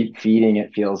have to keep feeding,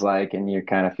 it feels like, and you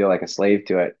kind of feel like a slave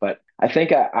to it. But I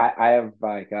think I have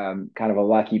like kind of a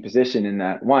lucky position in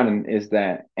that. One is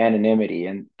that anonymity,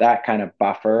 and that kind of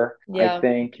buffer, I Yeah.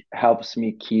 think, helps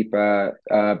me keep a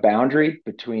boundary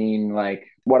between like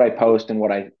what I post and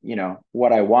what I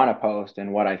want to post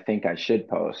and what I think I should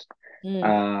post.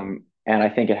 Mm. And I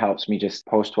think it helps me just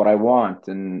post what I want,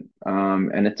 and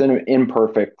it's an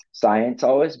imperfect science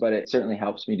always, but it certainly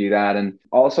helps me do that. And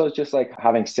also it's just like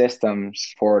having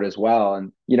systems for it as well.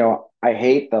 And I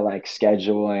hate the like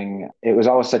scheduling. It was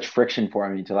always such friction for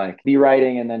me to like be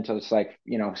writing and then to just like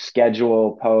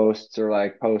schedule posts or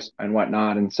like post and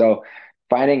whatnot. And so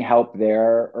finding help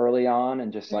there early on,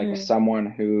 and just like Mm. someone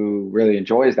who really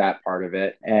enjoys that part of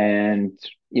it. And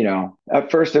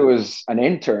at first it was an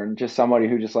intern, just somebody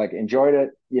who just like enjoyed it.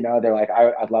 They're like,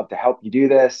 I'd love to help you do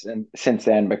this. And since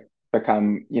then,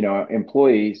 become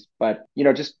employees. But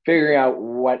just figuring out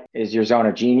what is your zone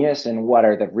of genius and what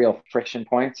are the real friction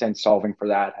points, and solving for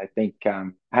that, I think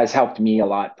has helped me a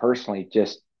lot personally,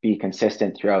 just be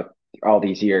consistent throughout all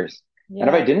these years. And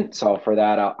if I Yeah. didn't solve for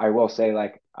that, I will say,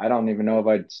 like, I don't even know if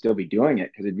I'd still be doing it,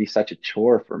 because it'd be such a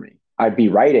chore for me. I'd be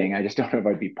writing, I just don't know if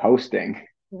I'd be posting.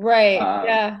 Right. um,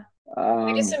 Yeah.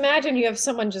 I just um, imagine you have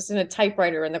someone just in a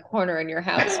typewriter in the corner in your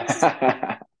house, just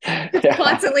yeah.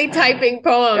 constantly typing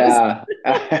poems. Yeah.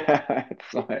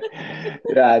 It's like,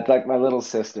 yeah, it's like my little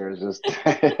sister is just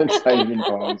typing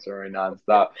poems for me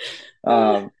nonstop.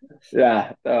 Um,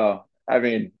 yeah, no, I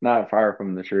mean, not far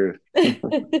from the truth.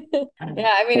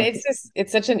 Yeah, I mean,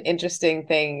 it's such an interesting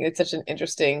thing. It's such an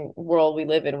interesting world we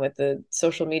live in with the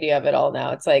social media of it all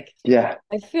now. It's like Yeah.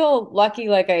 I feel lucky,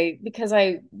 like because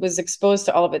I was exposed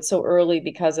to all of it so early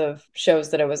because of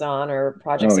shows that I was on or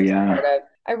projects Oh I was a yeah. part of.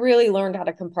 I really learned how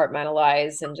to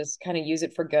compartmentalize and just kind of use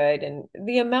it for good. And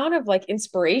the amount of like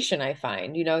inspiration I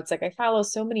find, it's like I follow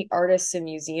so many artists and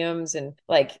museums and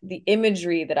like the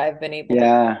imagery that I've been able to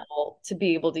Yeah. pull to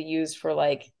be able to use for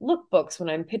like lookbooks when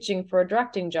I'm pitching for a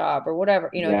directing job or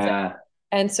whatever. It's like Yeah.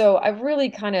 and so I've really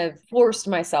kind of forced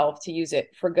myself to use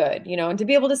it for good, and to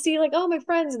be able to see like, oh, my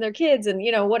friends and their kids and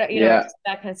Yeah. just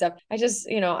that kind of stuff. I just,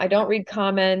 I don't read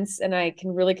comments and I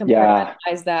can really Yeah.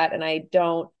 compartmentalize that. And I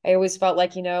always felt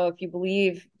like, if you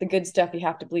believe the good stuff, you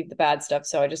have to believe the bad stuff.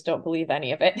 So I just don't believe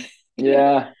any of it.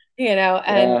 Yeah. And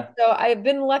Yeah. so I've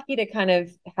been lucky to kind of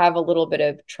have a little bit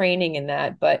of training in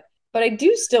that, but I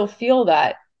do still feel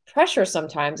that pressure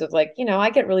sometimes of like, I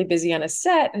get really busy on a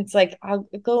set and it's like I'll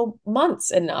go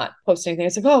months and not post anything.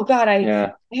 It's like, oh God,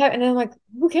 Yeah. I have, and I'm like,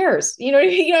 who cares? You know what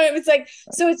I mean? It's like,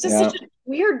 so it's just such Yeah. a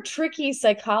weird, tricky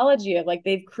psychology of like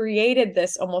they've created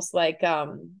this almost like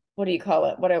what do you call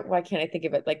it? Why can't I think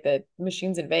of it? Like the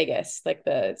machines in Vegas, like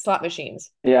the slot machines.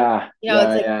 Yeah. It's Yeah.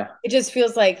 like Yeah. it just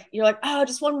feels like you're like, oh,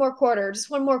 just one more quarter, just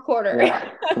one more quarter. Yeah.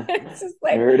 It's just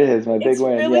like There it is, my big it's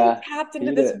win. really Yeah. tapped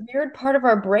into Feed this it. weird part of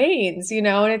our brains, and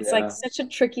it's like Yeah. such a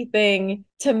tricky thing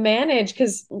to manage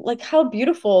because like how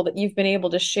beautiful that you've been able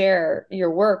to share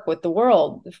your work with the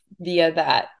world via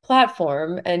that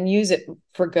platform and use it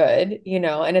for good,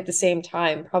 and at the same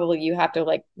time, probably you have to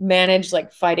like manage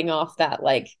like fighting off that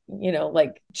like,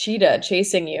 like cheetah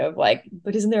chasing you of like,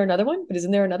 but isn't there another one? But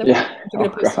isn't there another one? Yeah. Aren't you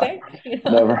gonna Oh post God. today?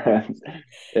 Never ends.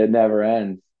 It never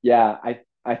ends. Yeah.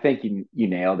 I think you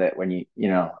nailed it when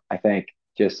I think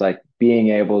just like being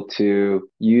able to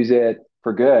use it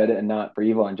for good and not for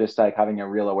evil and just like having a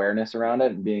real awareness around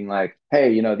it and being like,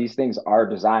 hey, these things are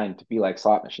designed to be like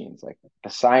slot machines. Like the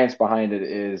science behind it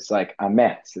is like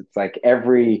immense. It's like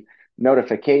every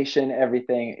notification,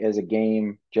 everything is a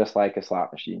game just like a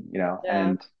slot machine, Yeah.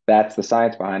 and that's the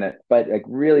science behind it. But like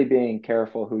really being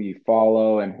careful who you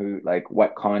follow and who like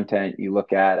what content you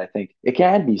look at, I think it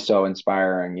can be so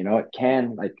inspiring, it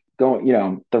can like go,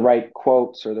 the right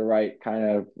quotes or the right kind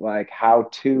of like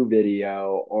how-to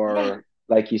video Yeah. or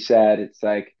like you said, it's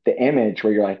like the image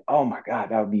where you're like, oh my God,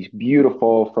 that would be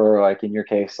beautiful for like in your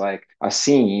case, like a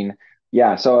scene.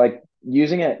 Yeah. So like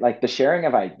using it, like the sharing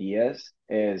of ideas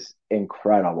is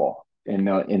incredible in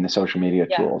the social media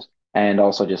Yeah. tools and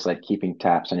also just like keeping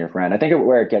tabs on your friend. I think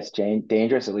where it gets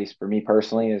dangerous, at least for me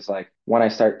personally, is like when I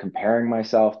start comparing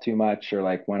myself too much, or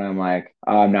like when I'm like,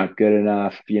 oh, I'm not good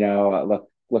enough.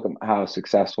 Look at how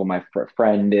successful my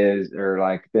friend is, or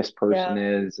like this person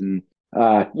Yeah. is, and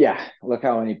yeah, look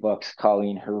how many books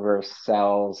Colleen Hoover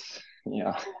sells.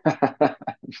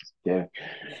 Just kidding.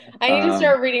 I need to Um,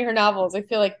 start reading her novels. I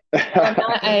feel like I'm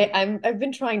not. I've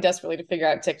been trying desperately to figure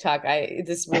out TikTok.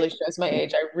 This really shows my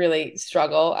age. I really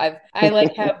struggle. I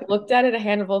like have looked at it a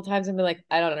handful of times and been like,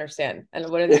 I don't understand. And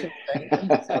what are these people doing?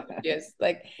 I'm so confused.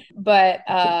 Like, but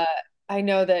I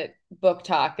know that Book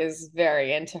Talk is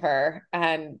very into her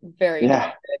and very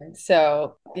yeah, devoted.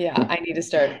 So yeah, I need to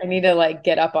start. I need to like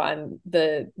get up on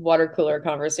the water cooler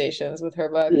conversations with her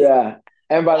books. yeah.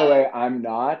 And by the Uh, way, I'm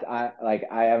not. I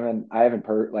haven't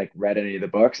like read any of the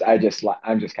books. I'm just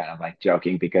kind of like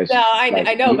joking because No, I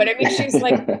like know, but I mean, she's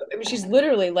like, I mean, she's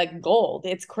literally like gold.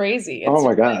 It's crazy. oh It's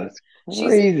my just God, like it's she's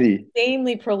crazy.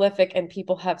 insanely prolific, and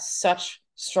people have such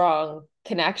strong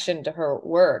connection to her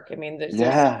work. I mean, there's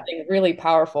Yeah. something really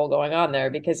powerful going on there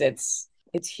because it's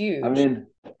I huge. mean,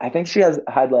 I think she has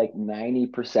had like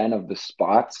 90% of the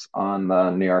spots on the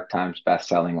New York Times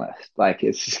best-selling list. Like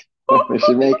it's we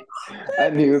should make a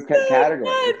That's new so category.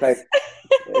 nuts.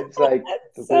 It's like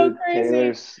That's so the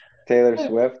crazy. Taylor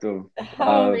Swift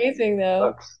How of amazing,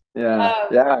 though. books. Yeah.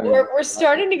 Yeah, I mean, We're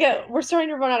starting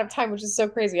to run out of time, which is so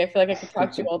crazy. I feel like I could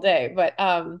talk to you all day, but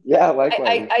yeah,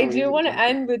 likewise. It's I so do easy. want to Thank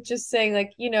you. end with just saying,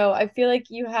 like, I feel like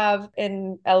you have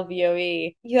in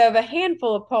LVOE, you have a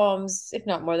handful of poems, if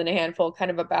not more than a handful,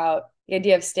 kind of about the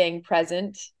idea of staying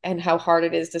present and how hard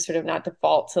it is to sort of not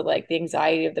default to like the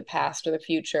anxiety of the past or the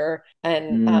future.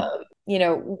 And Mm,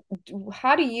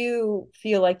 how do you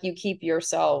feel like you keep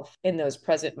yourself in those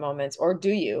present moments, or do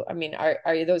you? I mean, are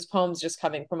those poems just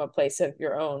coming from a place of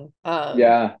your own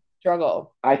yeah.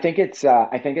 struggle? I think it's a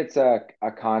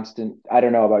constant. I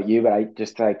don't know about you, but I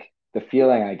just like the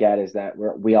feeling I get is that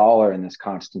we all are in this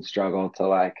constant struggle to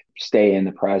like stay in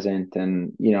the present.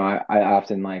 And I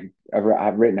often like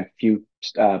I've written a few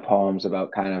poems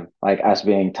about kind of like us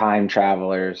being time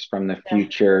travelers from the Yeah.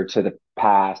 future to the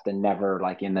past and never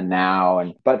like in the now.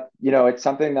 And but it's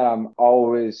something that I'm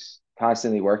always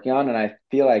constantly working on. And I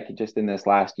feel like just in this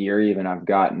last year, even I've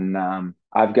gotten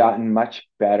much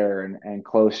better and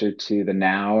closer to the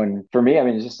now. And for me, I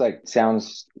mean, it just like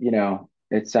sounds,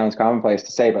 it sounds commonplace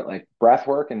to say, but like breath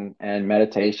work and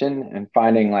meditation and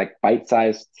finding like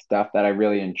bite-sized stuff that I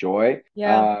really enjoy.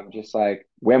 Yeah. Just like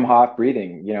Wim Hof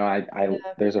breathing. I Yeah.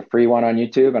 there's a free one on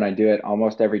YouTube and I do it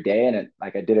almost every day. And I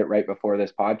did it right before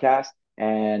this podcast.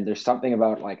 And there's something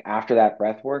about like after that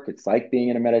breath work, it's like being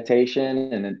in a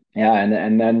meditation. And then yeah,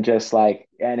 and then just like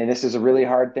and this is a really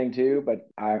hard thing too, but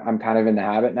I'm kind of in the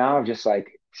habit now of just like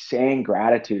saying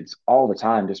gratitudes all the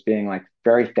time, just being like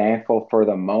very thankful for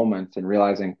the moment and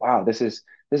realizing, wow, this is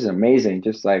amazing.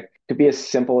 Just like to be as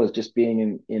simple as just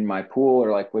being in my pool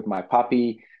or like with my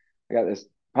puppy. I got this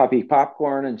puppy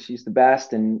Popcorn and she's the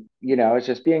best. And it's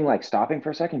just being like stopping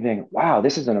for a second, being, wow,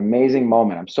 this is an amazing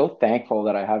moment. I'm so thankful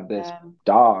that I have this Yeah.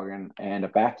 dog and a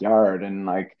backyard and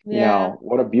like, Yeah.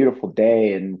 what a beautiful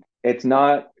day. And it's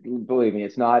not, believe me,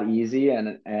 it's not easy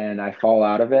and I fall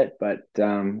out of it, but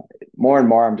more and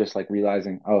more I'm just like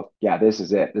realizing, oh yeah, this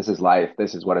is it. This is life.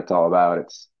 This is what it's all about.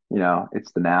 It's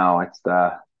the now. It's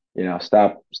the,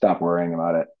 stop worrying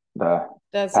about it. The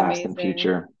That's past and amazing.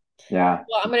 future. Yeah.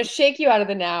 Well, I'm going to shake you out of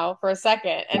the now for a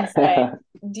second and say,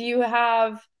 do you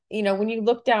have, when you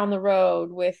look down the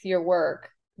road with your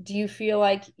work, do you feel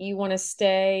like you want to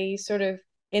stay sort of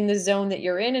in the zone that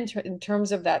you're in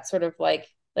terms of that sort of like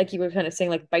you were kind of saying,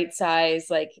 like bite size,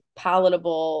 like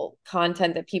palatable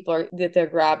content that they're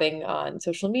grabbing on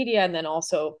social media and then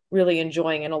also really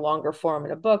enjoying in a longer form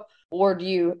in a book? Or do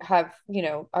you have,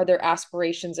 are there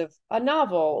aspirations of a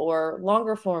novel or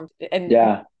longer form? And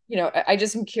Yeah. I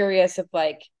just am curious of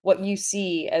like what you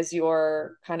see as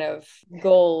your kind of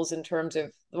goals in terms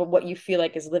of what you feel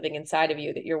like is living inside of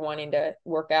you that you're wanting to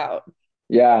work out.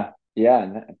 Yeah.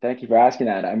 Yeah. Thank you for asking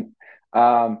that. I'm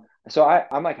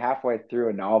like halfway through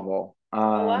a novel. Oh,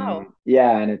 wow.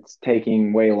 Yeah, and it's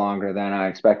taking way longer than I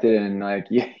expected. And like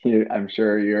I'm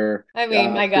sure you're I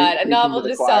mean, my God, a preaching to novel the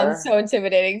just sounds choir. so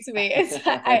intimidating to me.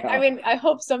 I I know. mean, I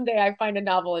hope someday I find a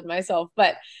novel in myself,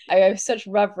 but I have such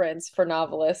reverence for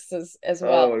novelists as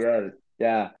well. Oh God.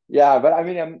 Yeah. Yeah. But I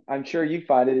mean, I'm sure you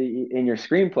find it in your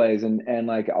screenplays and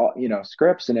like all,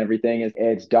 scripts and everything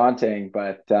it's daunting.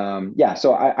 But yeah,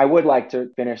 so I would like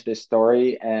to finish this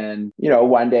story and,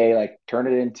 one day like turn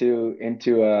it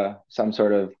into a some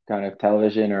sort of kind of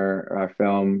television or a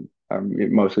film,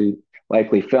 mostly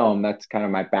likely film. That's kind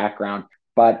of my background.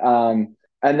 But and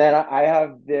then I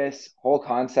have this whole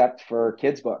concept for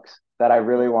kids books that I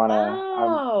really want to,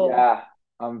 Wow, yeah,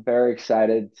 I'm very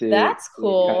excited that's to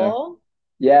kind of, cool.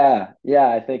 yeah, yeah.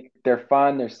 I think they're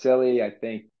fun, they're silly. I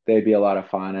think they'd be a lot of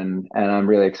fun, and I'm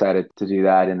really excited to do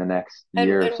that in the next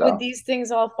year or And would so. these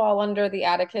things all fall under the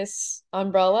Atticus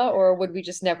umbrella, or would we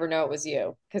just never know it was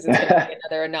you because it's going to be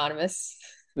another anonymous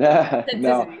No,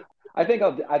 entity? I think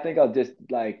I'll just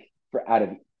like for out of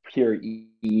pure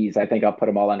ease, I think I'll put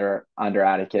them all under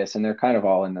Atticus, and they're kind of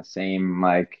all in the same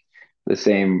like the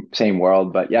same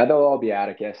world. But yeah, they'll all be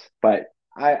Atticus. But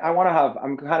I want to have.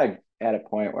 I'm kind of at a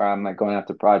point where I'm like going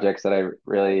after projects that I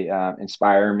really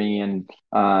inspire me, and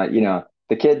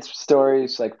the kids'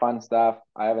 stories, like fun stuff.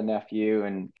 I have a nephew,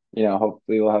 and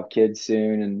hopefully we'll have kids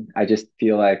soon, and I just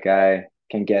feel like I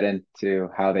can get into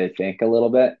how they think a little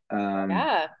bit.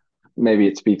 Yeah. Maybe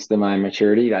it speaks to my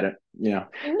maturity. I don't, No,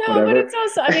 but whatever. it's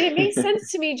also, I mean, it makes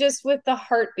sense to me just with the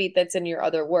heartbeat that's in your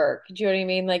other work. Do you know what I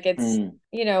mean? Like it's, Mm.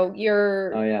 you know, Oh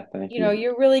you're, yeah, thank you.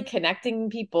 you're really connecting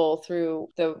people through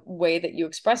the way that you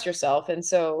express yourself. And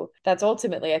so that's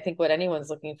ultimately, I think, what anyone's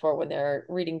looking for when they're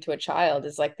reading to a child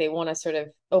is like they want to sort of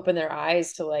open their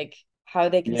eyes to like how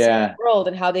they can see Yeah, the world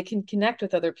and how they can connect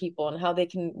with other people and how they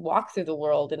can walk through the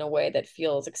world in a way that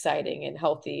feels exciting and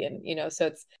healthy. And,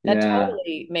 so that yeah.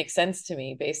 totally makes sense to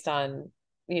me based on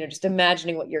just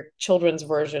imagining what your children's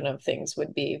version of things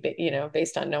would be,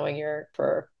 based on knowing you're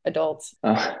for adults.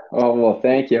 Oh well,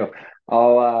 thank you.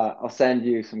 I'll send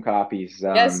you some copies.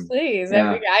 Yes, please.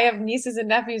 Yeah. I have nieces and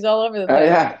nephews all over the place.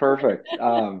 Yeah, perfect.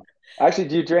 Actually,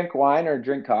 do you drink wine or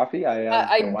drink coffee? I have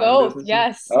I a wine both. business.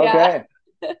 Yes. Yeah. Okay.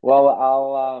 Well,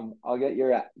 I'll get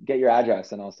your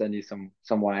address and I'll send you some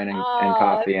wine and Ah,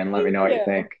 coffee and let me thank know what you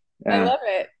think. you. I Yeah. love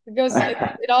it.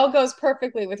 It all goes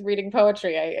perfectly with reading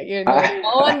poetry. It's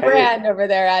all on Hey. brand over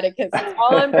there, Atticus. It's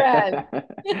all on brand.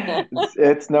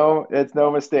 It's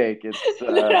no mistake.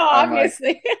 No,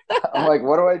 obviously. I'm like,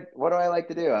 what do I like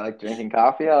to do? I like drinking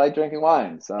coffee. I like drinking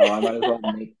wine. So I might as well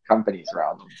make companies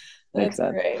around them. Makes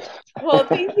That's sense. great. Well,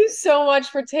 thank you so much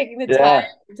for taking the time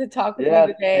Yeah. to talk with me Yeah.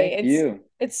 today. Thank you.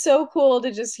 It's so cool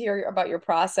to just hear about your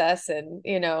process and,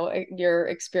 your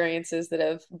experiences that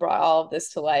have brought all of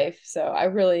this to life. So I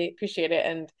really appreciate it.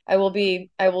 And I will be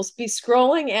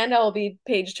scrolling and I will be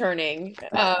page turning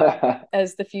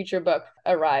as the future book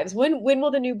arrives. When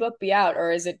will the new book be out,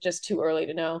 or is it just too early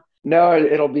to know? No,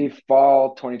 it'll be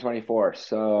fall 2024. Oh,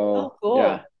 So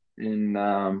yeah, cool. in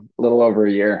a little over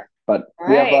a year. But All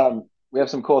right. we have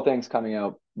some cool things coming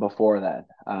out before then.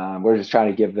 We're just trying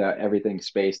to give everything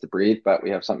space to breathe, but we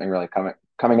have something really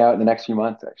coming out in the next few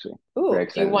months, actually. Very Ooh, do you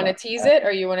excited want to about. tease it,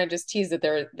 or you want to just tease that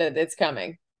it's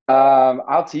coming?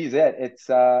 I'll tease it. It's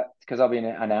because I'll be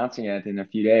announcing it in a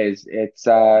few days. It's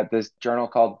this journal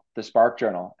called the Spark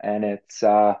Journal, and it's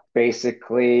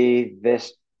basically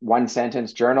this one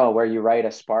sentence journal where you write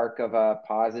a spark of a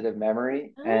positive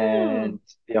memory. Oh, And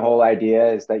the whole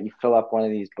idea is that you fill up one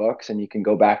of these books and you can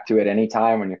go back to it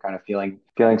anytime when you're kind of feeling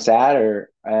sad,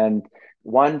 and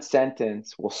one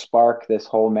sentence will spark this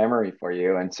whole memory for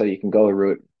you, and so you can go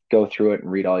through it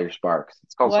and read all your sparks.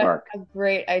 It's called what Spark. a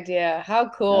great idea. How Yeah.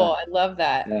 cool. I love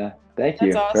that. Yeah, thank That's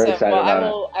you. Very awesome. Well, excited I about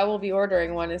will I will be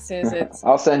ordering one as soon as it. it's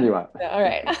I'll send you one. all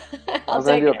right. I'll I'll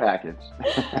send take you a it. package.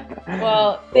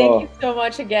 Well, thank you Cool. so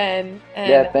much again. And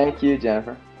Yeah, thank you,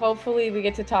 Jennifer. hopefully we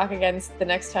get to talk again the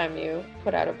next time you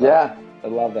put out a book. Yeah, I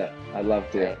love that. I'd love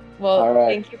All to. right. Well, All right.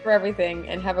 thank you for everything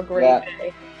and have a great Yeah,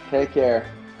 day. take care.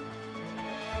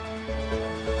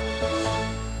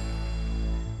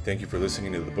 Thank you for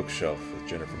listening to The Bookshelf with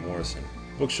Jennifer Morrison.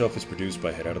 Bookshelf is produced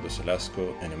by Gerardo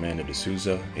Salasco and Amanda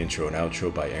D'Souza. Intro and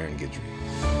outro by Aaron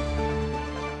Guidry.